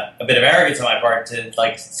bit of arrogance on my part to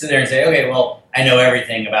like sit there and say, okay, well, I know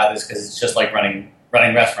everything about this because it's just like running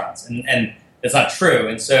restaurants, and that's not true.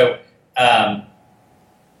 And so,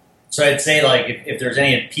 so I'd say like if there's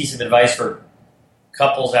any piece of advice for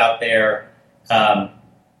couples out there, and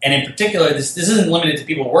in particular, this isn't limited to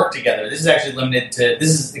people who work together. This is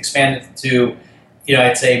expanded to,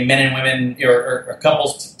 I'd say men and women or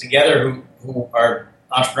couples together who are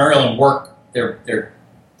entrepreneurial and work their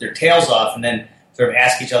tails off, and then sort of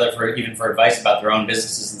ask each other for advice about their own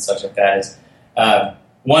businesses and such like that. Is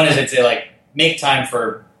one is I'd say like make time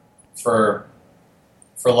for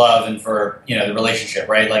love and for the relationship,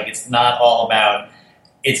 right? Like it's just not all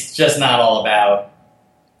about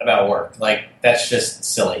work. Like that's just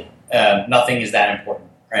silly. Nothing is that important,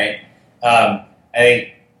 right? I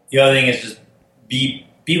think the other thing is just be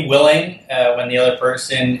willing when the other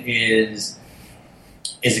person is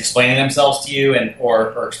explaining themselves to you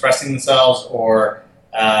or expressing themselves or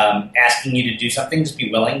asking you to do something. Just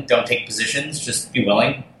be willing. Don't take positions. Just be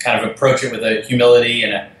willing. Kind of approach it with a humility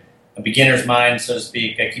and a beginner's mind, so to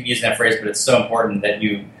speak. I keep using that phrase, but it's so important that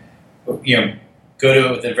you go to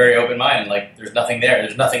it with a very open mind. Like there's nothing there.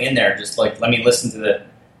 There's nothing in there. Just like let me listen to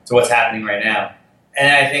what's happening right now.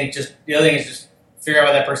 And I think just the other thing is just figure out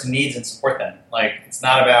what that person needs and support them. Like it's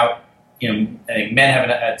not about I think men have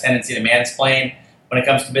a tendency to mansplain when it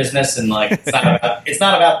comes to business, and like it's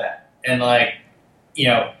not about that, and like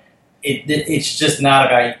it's just not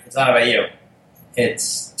about you.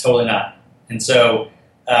 It's totally not. And so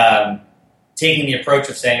taking the approach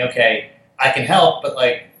of saying, okay, I can help, but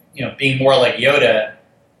like being more like Yoda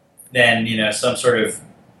than some sort of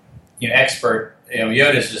expert.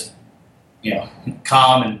 Yoda's just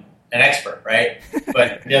calm and an expert, right?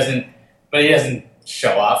 But he doesn't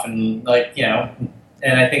show off and like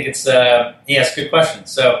And I think it's he asks good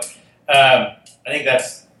questions. So I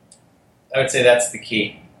would say that's the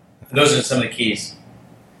key. Those are some of the keys.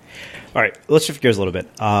 All right, let's shift gears a little bit.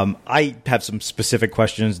 I have some specific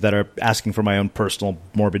questions that are asking for my own personal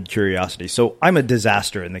morbid curiosity. So I'm a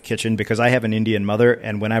disaster in the kitchen because I have an Indian mother,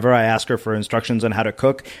 and whenever I ask her for instructions on how to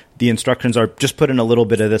cook, the instructions are just put in a little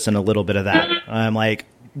bit of this and a little bit of that. I'm like,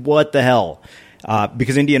 what the hell?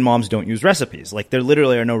 Because Indian moms don't use recipes. Like there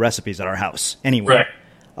literally are no recipes at our house anyway.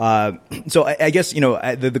 Right. So I guess,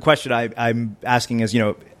 the question I'm asking is,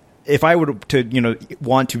 if I were to,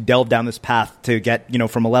 want to delve down this path to get,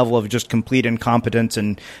 from a level of just complete incompetence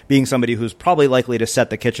and being somebody who's probably likely to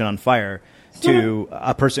set the kitchen on fire to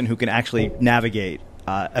a person who can actually navigate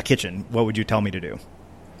a kitchen, what would you tell me to do?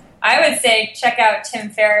 I would say check out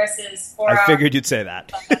Tim Ferriss's 4 hours. I figured you'd say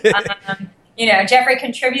that. Jeffrey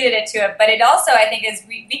contributed to it, but it also, I think, is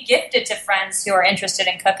we gift it to friends who are interested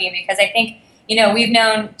in cooking, because I think, we've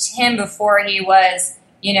known Tim before he was,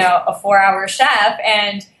 a 4-hour chef,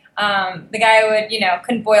 and the guy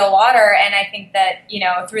couldn't boil water. And I think that,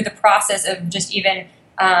 through the process of just even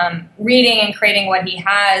reading and creating what he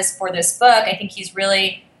has for this book, I think he's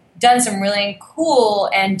really done some really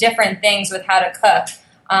cool and different things with how to cook.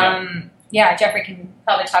 Jeffrey can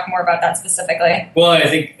probably talk more about that specifically. Well, I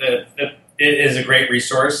think that it is a great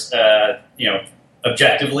resource.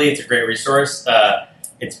 Objectively, it's a great resource.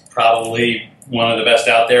 It's probably one of the best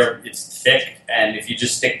out there. It's thick, and if you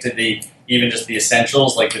just stick to even just the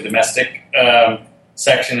essentials, like the domestic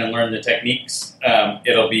section, and learn the techniques,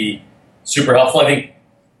 it'll be super helpful. I think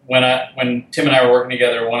when Tim and I were working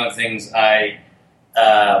together, one of the things I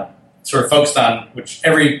sort of focused on, which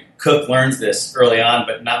every cook learns this early on,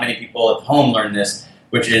 but not many people at home learn this,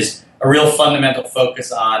 which is a real fundamental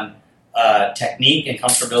focus on technique and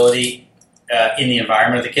comfortability in the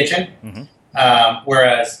environment of the kitchen.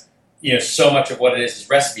 Whereas, so much of what it is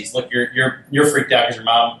recipes. Look, you're freaked out because your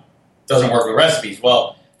mom doesn't work with recipes.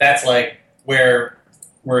 Well, that's like where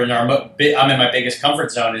we're in I'm in my biggest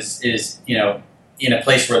comfort zone is in a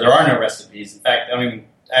place where there are no recipes. In fact, I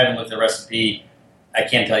haven't looked at a recipe. I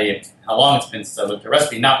can't tell you how long it's been since I looked at a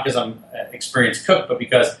recipe, not because I'm an experienced cook, but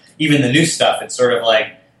because even the new stuff, it's sort of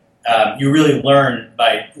like you really learn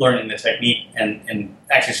by learning the technique and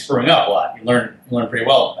actually screwing up a lot. You learn pretty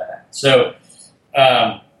well about that. So,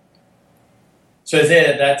 I'd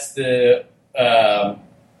say that's the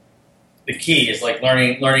key is like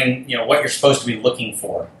learning, what you're supposed to be looking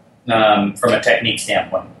for from a technique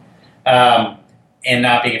standpoint, and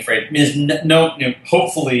not being afraid.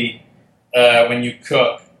 Hopefully, when you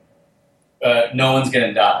cook, no one's going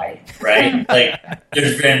to die, right? Like,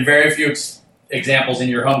 there's been very few examples in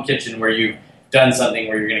your home kitchen where you've done something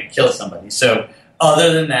where you're going to kill somebody. So,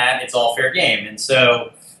 other than that, it's all fair game. And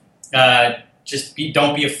so,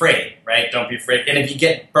 don't be afraid, right? Don't be afraid. And if you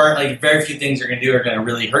get burnt, like very few things you're going to do are going to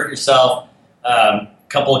really hurt yourself. A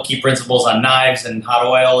couple of key principles on knives and hot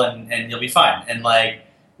oil, and you'll be fine. And like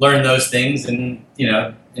learn those things, and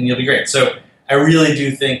you'll be great. So I really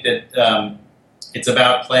do think that it's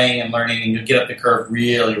about playing and learning, and you'll get up the curve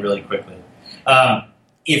really, really quickly.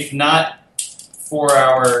 If not for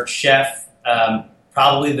our chef,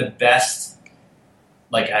 probably the best,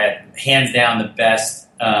 hands down the best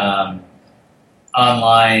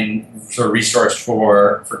online sort of resource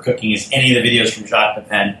for cooking is any of the videos from Jacques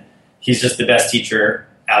Pepin. He's just the best teacher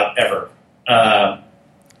out ever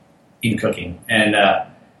in cooking, and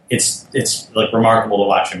it's like remarkable to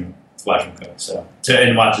watch him cook.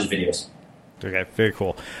 And watch his videos. Okay, very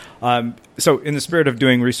cool. So in the spirit of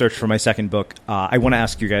doing research for my second book, I want to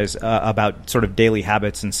ask you guys about sort of daily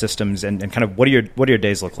habits and systems, and kind of what do your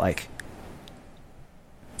days look like?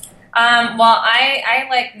 Well, I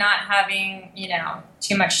like not having,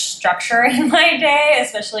 too much structure in my day,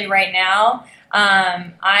 especially right now.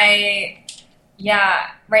 Right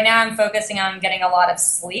now I'm focusing on getting a lot of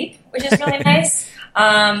sleep, which is really nice.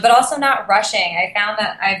 But also not rushing. I found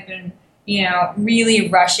that I've been, really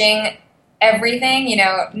rushing everything.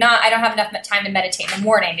 I don't have enough time to meditate in the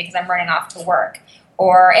morning because I'm running off to work.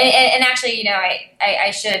 And actually,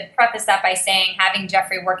 I should preface that by saying, having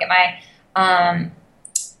Jeffrey work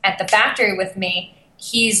at the factory with me,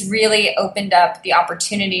 he's really opened up the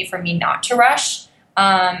opportunity for me not to rush.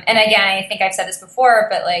 And again, I think I've said this before,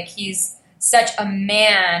 but like, he's such a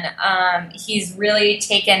man. He's really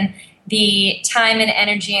taken the time and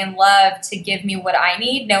energy and love to give me what I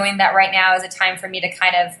need, knowing that right now is a time for me to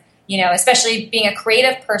kind of, especially being a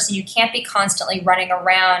creative person, you can't be constantly running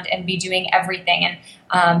around and be doing everything.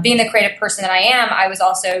 And being the creative person that I am, I was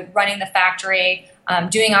also running the factory,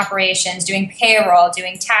 doing operations, doing payroll,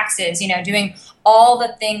 doing taxes, doing all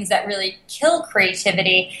the things that really kill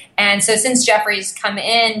creativity. And so since Jeffrey's come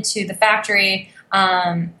into the factory,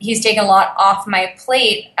 he's taken a lot off my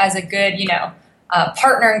plate as a good,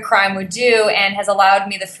 partner in crime would do, and has allowed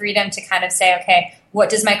me the freedom to kind of say, okay, what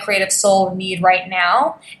does my creative soul need right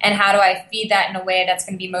now? And how do I feed that in a way that's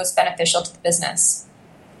going to be most beneficial to the business?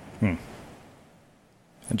 And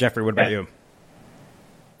Jeffrey, what about you?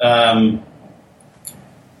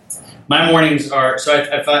 My mornings are, so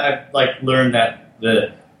I've learned that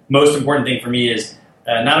the most important thing for me is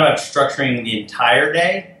not about structuring the entire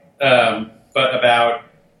day, but about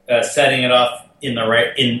setting it off in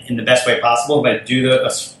the best way possible. If I do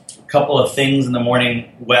a couple of things in the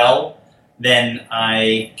morning well, then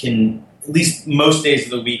I can, at least most days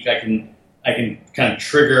of the week, I can kind of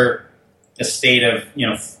trigger a state of,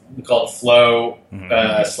 we call it flow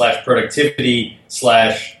 / productivity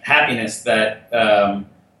 / happiness that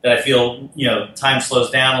I feel, time slows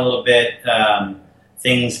down a little bit,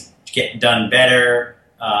 things get done better,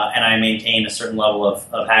 and I maintain a certain level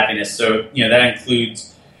of happiness. So, that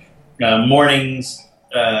includes mornings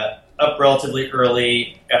up relatively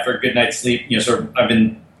early after a good night's sleep. I've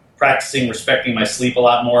been practicing respecting my sleep a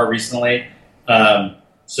lot more recently.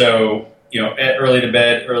 So, early to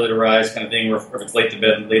bed, early to rise kind of thing, or if it's late to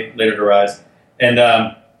bed, later to rise. And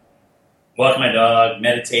walk my dog,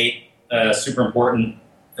 meditate, super important.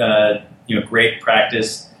 Great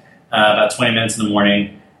practice, about 20 minutes in the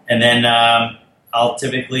morning. And then I'll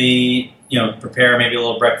typically, prepare maybe a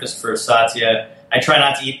little breakfast for Satya. I try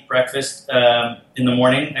not to eat breakfast in the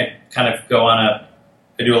morning. I kind of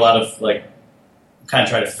I do a lot of kind of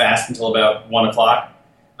try to fast until about 1 o'clock.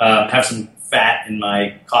 Have some fat in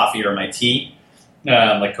my coffee or my tea,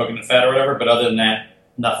 like coconut fat or whatever. But other than that,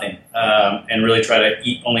 nothing. And really try to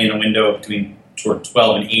eat only in a window between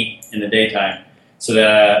 12 and 8 in the daytime. so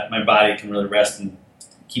that my body can really rest and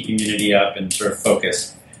keep immunity up and sort of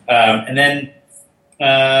focus. And then,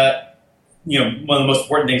 one of the most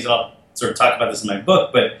important things, and I'll sort of talk about this in my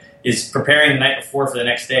book, but is preparing the night before for the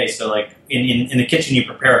next day. So like in the kitchen, you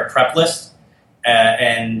prepare a prep list.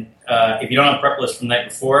 And if you don't have a prep list from the night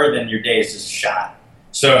before, then your day is just shot.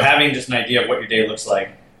 So having just an idea of what your day looks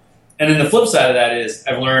like. And then the flip side of that is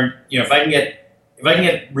I've learned, if I can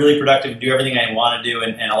get really productive, do everything I want to do,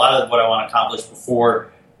 and a lot of what I want to accomplish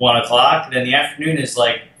before 1 o'clock, then the afternoon is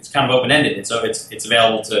like, it's kind of open-ended. And so it's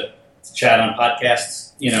available to chat on podcasts,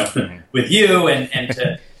 with you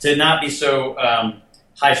and to not be so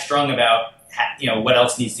high-strung about, what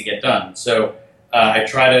else needs to get done. So I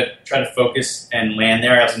try to focus and land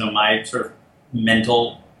there. I also know my sort of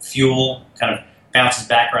mental fuel kind of bounces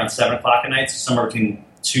back around 7 o'clock at night. So somewhere between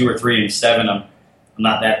 2 or 3 and 7, I'm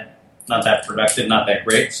not that productive, not that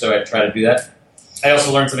great. So I try to do that. I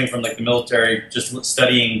also learned something from like the military, just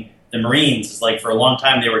studying the Marines. It's like for a long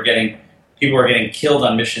time people were getting killed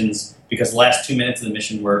on missions because the last 2 minutes of the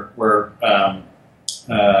mission were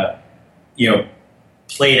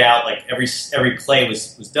played out, like every play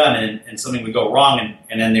was done, and something would go wrong,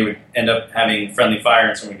 and then they would end up having friendly fire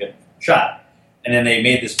and someone would get shot. And then they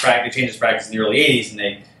made this practice, they changed this practice in the early 80s, and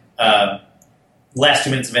they last 2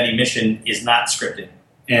 minutes of any mission is not scripted,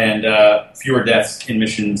 and fewer deaths in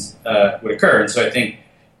missions would occur. And so I think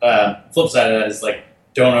flip side of that is like,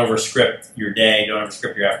 don't over-script your day, don't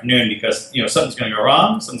over-script your afternoon, because something's going to go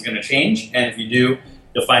wrong, something's going to change, and if you do,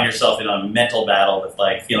 you'll find yourself in a mental battle with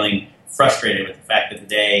like feeling frustrated with the fact that the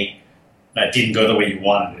day didn't go the way you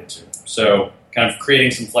wanted it to. So kind of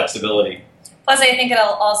creating some flexibility. Plus, I think it'll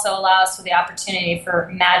also allow us for the opportunity for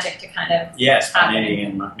magic to kind of spontaneity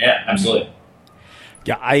and absolutely.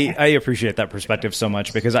 Yeah, I appreciate that perspective so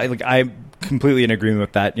much, because I'm completely in agreement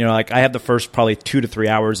with that. I have the first probably 2 to 3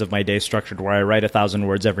 hours of my day structured where I write 1,000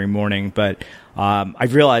 words every morning, but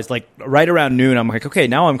I've realized like right around noon, I'm like, okay,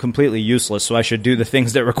 now I'm completely useless, so I should do the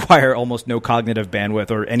things that require almost no cognitive bandwidth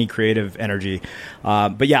or any creative energy.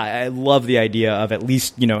 But yeah, I love the idea of at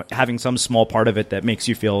least, having some small part of it that makes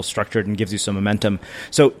you feel structured and gives you some momentum.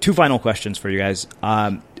 So 2 final questions for you guys.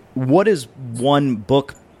 What is one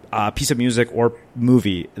book, piece of music, or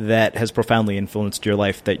movie that has profoundly influenced your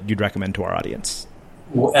life that you'd recommend to our audience?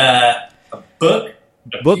 A book?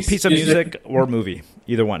 Piece of music, or movie.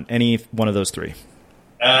 Either one. Any one of those 3.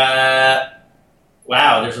 Wow,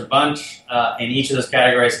 there's a bunch in each of those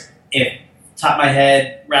categories. Top of my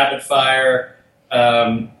head, rapid fire,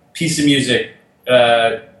 piece of music.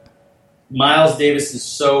 Miles Davis's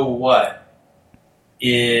So What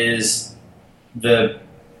is the,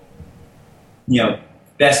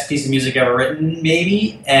 best piece of music ever written,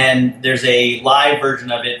 maybe. And there's a live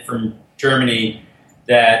version of it from Germany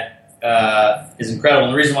that is incredible.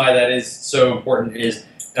 And the reason why that is so important is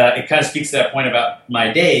it kind of speaks to that point about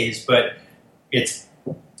my days, but it's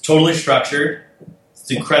totally structured.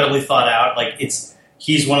 It's incredibly thought out. Like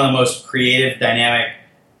he's one of the most creative, dynamic,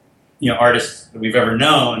 artists that we've ever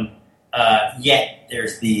known. Yet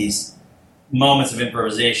there's these moments of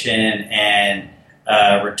improvisation and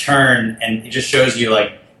return, and it just shows you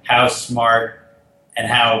like how smart and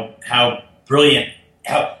how brilliant,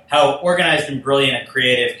 how organized and brilliant and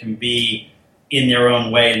creative can be in their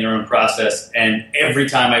own way, in their own process. And every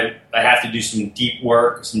time I have to do some deep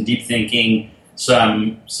work, some deep thinking,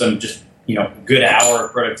 some just good hour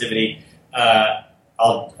of productivity,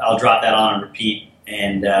 I'll drop that on and repeat,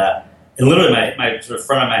 and literally my sort of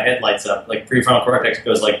front of my head lights up, like prefrontal cortex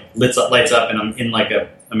goes like lights up, and I'm in like a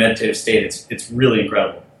meditative state. It's really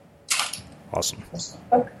incredible. Awesome.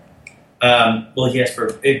 Well, yes,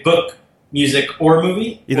 for a book, music, or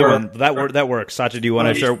movie. Either one. That works. Satya, do you want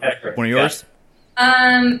to share one of yours?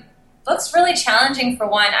 Book's really challenging for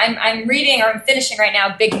one. I'm reading, or I'm finishing right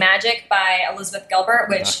now, Big Magic by Elizabeth Gilbert,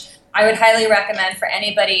 which I would highly recommend for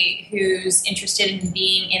anybody who's interested in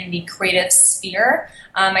being in the creative sphere.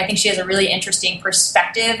 I think she has a really interesting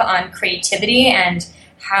perspective on creativity and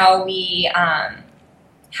how we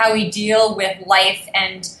deal with life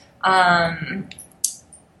and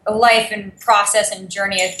process and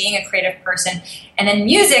journey of being a creative person. And then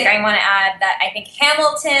music, I want to add that I think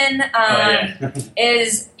Hamilton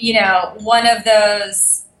is, one of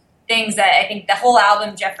those things that I think the whole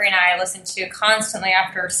album Jeffrey and I listened to constantly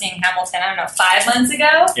after seeing Hamilton, 5 months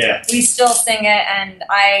ago. Yeah. We still sing it, and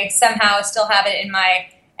I somehow still have it in my,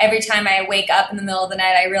 every time I wake up in the middle of the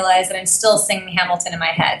night, I realize that I'm still singing Hamilton in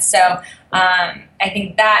my head. So I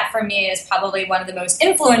think that for me is probably one of the most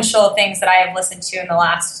influential things that I have listened to in the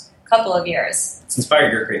last couple of years. It's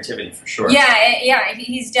inspired your creativity for sure. Yeah,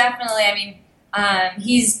 he's definitely,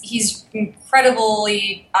 He's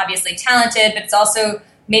incredibly, obviously talented, but it's also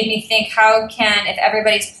made me think, if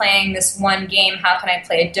everybody's playing this one game, how can I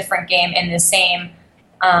play a different game in the same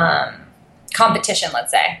competition,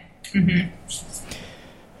 let's say. Mm-hmm.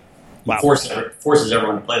 Wow. Forces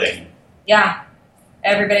everyone to play that game. Yeah.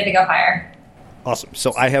 Everybody to go higher. Awesome.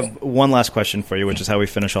 So I have one last question for you, which is how we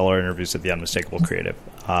finish all our interviews at the Unmistakable Creative.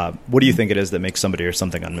 What do you think it is that makes somebody or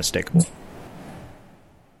something unmistakable?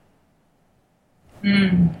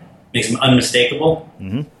 Makes them unmistakable?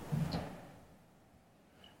 Mm-hmm.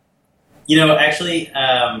 Actually,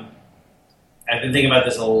 I've been thinking about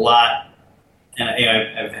this a lot, and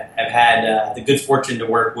I've had the good fortune to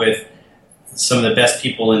work with some of the best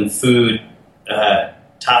people in food,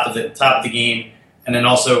 top of the game, and then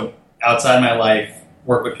also outside my life,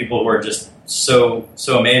 work with people who are just so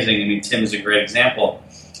amazing. I mean, Tim is a great example,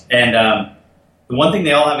 and the one thing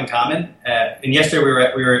they all have in common. And yesterday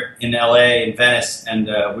we were in LA, in Venice, and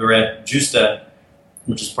we were at Justa,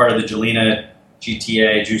 which is part of the Jelena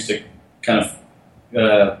GTA Justa kind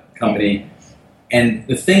of company. And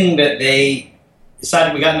the thing that they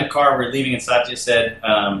decided, we got in the car, we were leaving, and Satya said,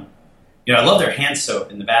 I love their hand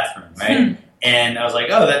soap in the bathroom, right? And I was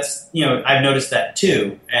like, oh, that's, I've noticed that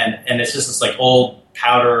too. And it's just this like old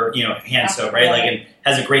powder, hand soap, right? Like it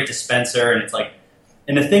has a great dispenser, and it's like,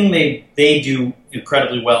 and the thing they do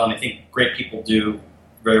incredibly well, and I think great people do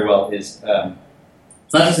very well, is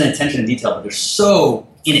it's not just an attention to detail, but they're so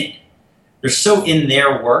in it. They're so in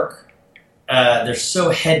their work. They're so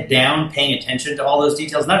head down, paying attention to all those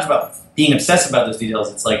details. Not just about being obsessed about those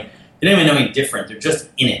details. It's like they don't even know any different. They're just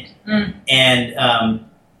in it, and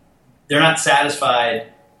they're not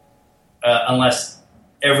satisfied unless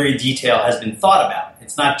every detail has been thought about.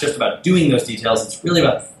 It's not just about doing those details. It's really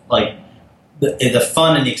about like the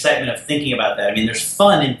fun and the excitement of thinking about that. I mean, there's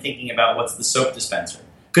fun in thinking about what's the soap dispenser,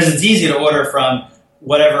 because it's easy to order from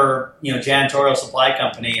whatever janitorial supply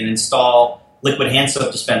company and install liquid hand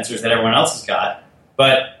soap dispensers that everyone else has got,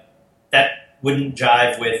 but that wouldn't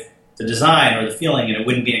jive with the design or the feeling, and it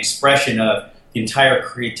wouldn't be an expression of the entire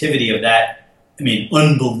creativity of that, I mean,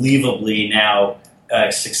 unbelievably now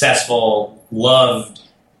successful, loved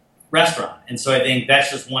restaurant. And so I think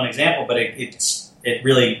that's just one example, but it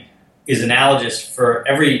really is analogous for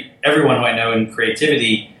everyone who I know in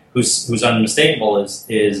creativity who's unmistakable is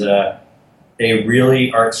they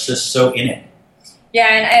really are just so in it. Yeah,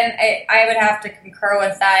 and I would have to concur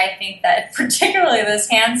with that. I think that particularly this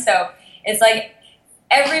hand soap, it's like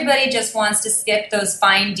everybody just wants to skip those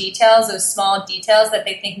fine details, those small details that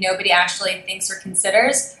they think nobody actually thinks or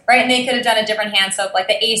considers, right? And they could have done a different hand soap, like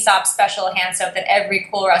the Aesop special hand soap that every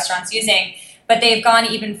cool restaurant's using, but they've gone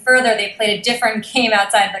even further. They played a different game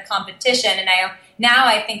outside the competition, and now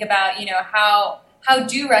I think about, how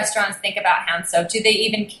do restaurants think about hand soap? Do they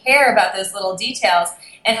even care about those little details?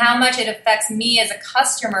 And how much it affects me as a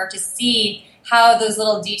customer to see how those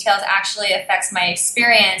little details actually affects my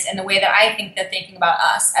experience and the way that I think they're thinking about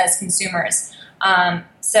us as consumers.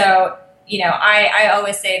 So, I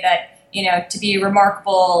always say that, to be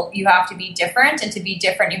remarkable, you have to be different, and to be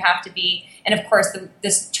different, you have to be, and of course,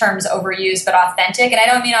 this term's overused, but authentic. And I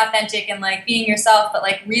don't mean authentic in like being yourself, but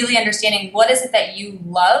like really understanding what is it that you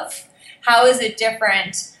love? How is it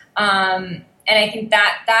different? And I think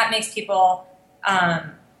that makes people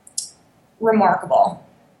remarkable.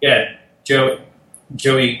 Yeah,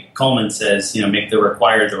 Joey Coleman says, make the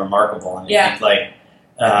required the remarkable, and I think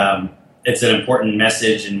it's an important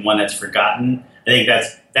message and one that's forgotten. I think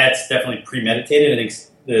that's definitely premeditated. I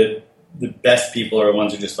think the best people are the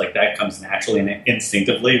ones who just like that comes naturally and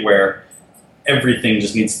instinctively, where everything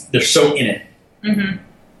just they're so in it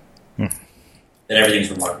that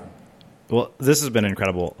everything's remarkable. Well, this has been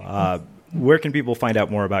incredible. Where can people find out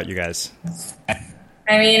more about you guys?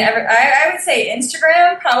 I mean, I would say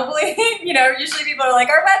Instagram, probably. Usually people are like,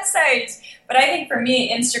 our website. But I think for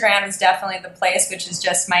me, Instagram is definitely the place, which is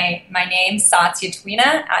just my name, Satya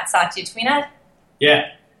Twena, at Satya Twena.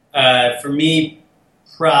 Yeah. For me,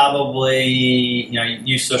 probably,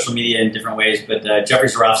 use social media in different ways, but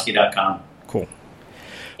jeffreysarofsky.com. Cool.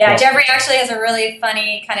 Yeah, well, Jeffrey actually has a really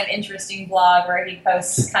funny, kind of interesting blog where he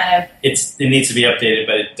posts kind of. It needs to be updated,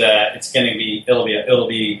 but it's going to be. It'll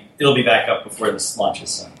be back up before this launches.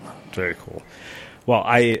 So. Very cool. Well,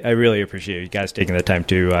 I really appreciate you guys taking the time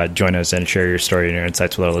to join us and share your story and your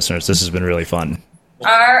insights with our listeners. This has been really fun.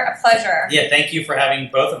 Our pleasure. Yeah, thank you for having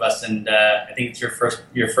both of us, and I think it's your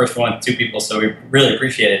first one with two people, so we really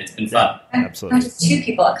appreciate it. It's been fun. Absolutely. Not just two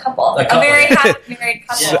people, a couple. A very happy married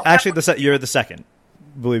couple. So actually, you're the second.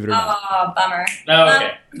 Believe it or not. Oh, bummer. No,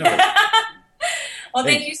 okay. No. Well,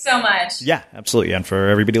 thank you so much. Yeah, absolutely. And for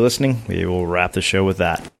everybody listening, we will wrap the show with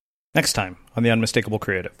that. Next time on The Unmistakable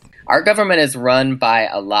Creative. Our government is run by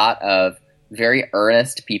a lot of very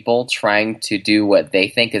earnest people trying to do what they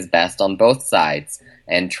think is best on both sides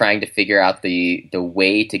and trying to figure out the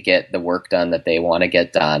way to get the work done that they want to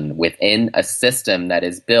get done within a system that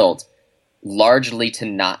is built largely to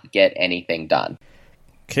not get anything done.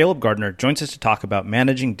 Caleb Gardner joins us to talk about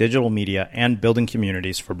managing digital media and building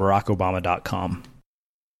communities for BarackObama.com.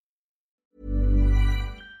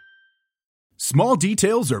 Small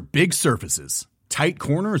details are big surfaces. Tight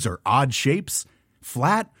corners are odd shapes.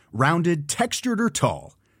 Flat, rounded, textured, or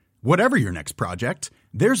tall. Whatever your next project,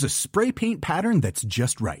 there's a spray paint pattern that's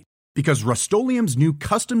just right. Because Rust-Oleum's new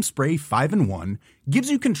Custom Spray 5-in-1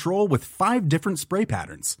 gives you control with 5 different spray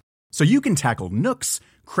patterns. So you can tackle nooks,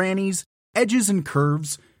 crannies, edges, and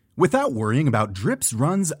curves without worrying about drips,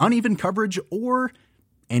 runs, uneven coverage, or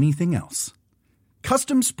anything else.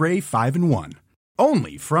 Custom Spray 5-in-1.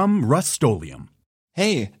 Only from Rust-Oleum.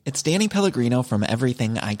 Hey, it's Danny Pellegrino from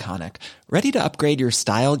Everything Iconic. Ready to upgrade your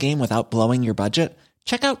style game without blowing your budget?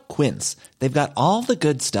 Check out Quince. They've got all the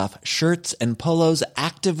good stuff, shirts and polos,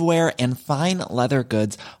 activewear, and fine leather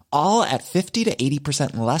goods, all at 50 to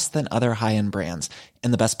 80% less than other high-end brands.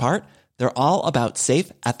 And the best part? They're all about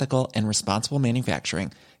safe, ethical, and responsible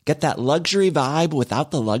manufacturing. Get that luxury vibe without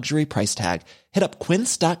the luxury price tag. Hit up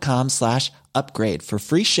quince.com/upgrade for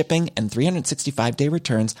free shipping and 365-day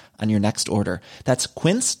returns on your next order. That's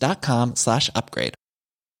quince.com/upgrade.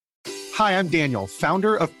 Hi, I'm Daniel,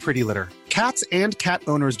 founder of Pretty Litter. Cats and cat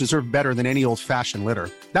owners deserve better than any old-fashioned litter.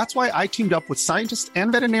 That's why I teamed up with scientists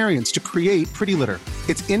and veterinarians to create Pretty Litter.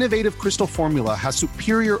 Its innovative crystal formula has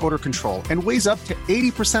superior odor control and weighs up to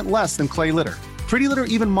 80% less than clay litter. Pretty Litter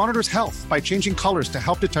even monitors health by changing colors to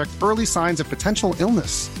help detect early signs of potential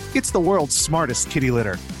illness. It's the world's smartest kitty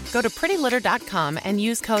litter. Go to prettylitter.com and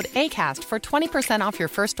use code ACAST for 20% off your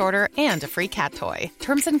first order and a free cat toy.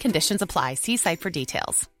 Terms and conditions apply. See site for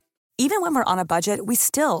details. Even when we're on a budget, we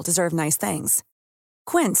still deserve nice things.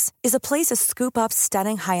 Quince is a place to scoop up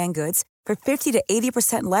stunning high-end goods for 50 to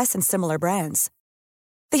 80% less than similar brands.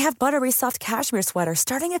 They have buttery soft cashmere sweaters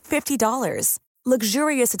starting at $50,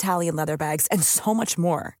 luxurious Italian leather bags, and so much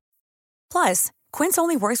more. Plus, Quince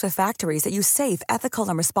only works with factories that use safe, ethical,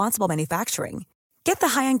 and responsible manufacturing. Get the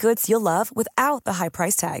high-end goods you'll love without the high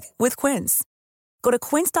price tag with Quince. Go to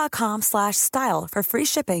quince.com/style for free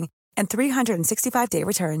shipping and 365-day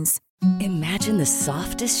returns. Imagine the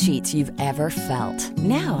softest sheets you've ever felt.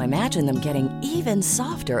 Now imagine them getting even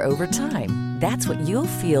softer over time. That's what you'll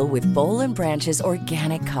feel with Boll & Branch's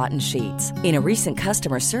organic cotton sheets. In a recent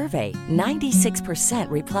customer survey, 96%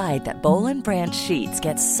 replied that Boll & Branch sheets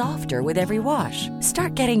get softer with every wash.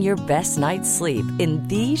 Start getting your best night's sleep in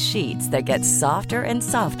these sheets that get softer and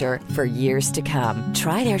softer for years to come.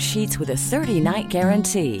 Try their sheets with a 30-night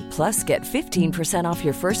guarantee. Plus, get 15% off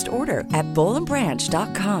your first order at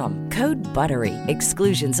bollandbranch.com. Code BUTTERY.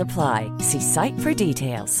 Exclusions apply. See site for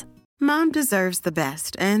details. Mom deserves the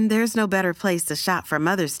best, and there's no better place to shop for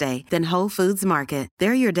Mother's Day than Whole Foods Market.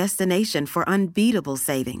 They're your destination for unbeatable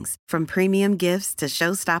savings, from premium gifts to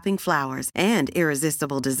show-stopping flowers and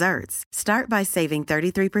irresistible desserts. Start by saving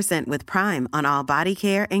 33% with Prime on all body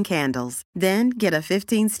care and candles. Then get a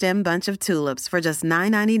 15-stem bunch of tulips for just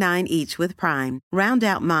 $9.99 each with Prime. Round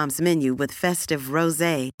out Mom's menu with festive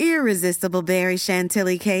rosé, irresistible berry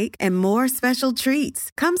chantilly cake, and more special treats.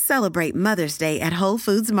 Come celebrate Mother's Day at Whole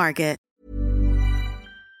Foods Market.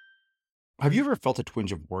 Have you ever felt a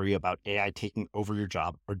twinge of worry about AI taking over your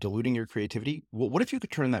job or diluting your creativity? Well, what if you could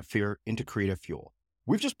turn that fear into creative fuel?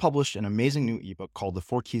 We've just published an amazing new ebook called The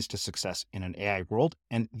 4 Keys to Success in an AI World,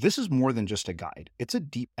 and this is more than just a guide. It's a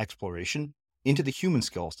deep exploration into the human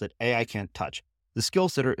skills that AI can't touch, the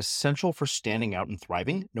skills that are essential for standing out and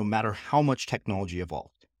thriving, no matter how much technology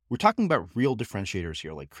evolves. We're talking about real differentiators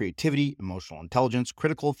here, like creativity, emotional intelligence,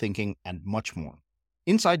 critical thinking, and much more.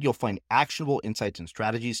 Inside, you'll find actionable insights and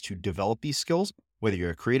strategies to develop these skills, whether you're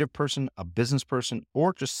a creative person, a business person,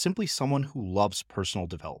 or just simply someone who loves personal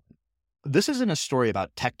development. This isn't a story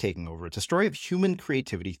about tech taking over. It's a story of human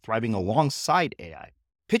creativity thriving alongside AI.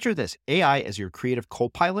 Picture this, AI as your creative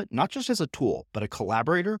co-pilot, not just as a tool, but a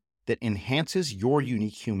collaborator that enhances your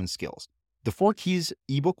unique human skills. The 4 Keys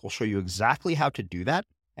ebook will show you exactly how to do that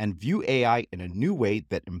and view AI in a new way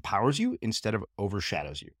that empowers you instead of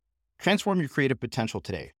overshadows you. Transform your creative potential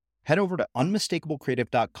today. Head over to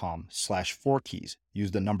unmistakablecreative.com/4keys. Use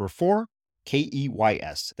the number 4,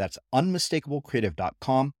 KEYS. That's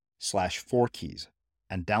unmistakablecreative.com/4keys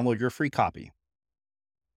and download your free copy.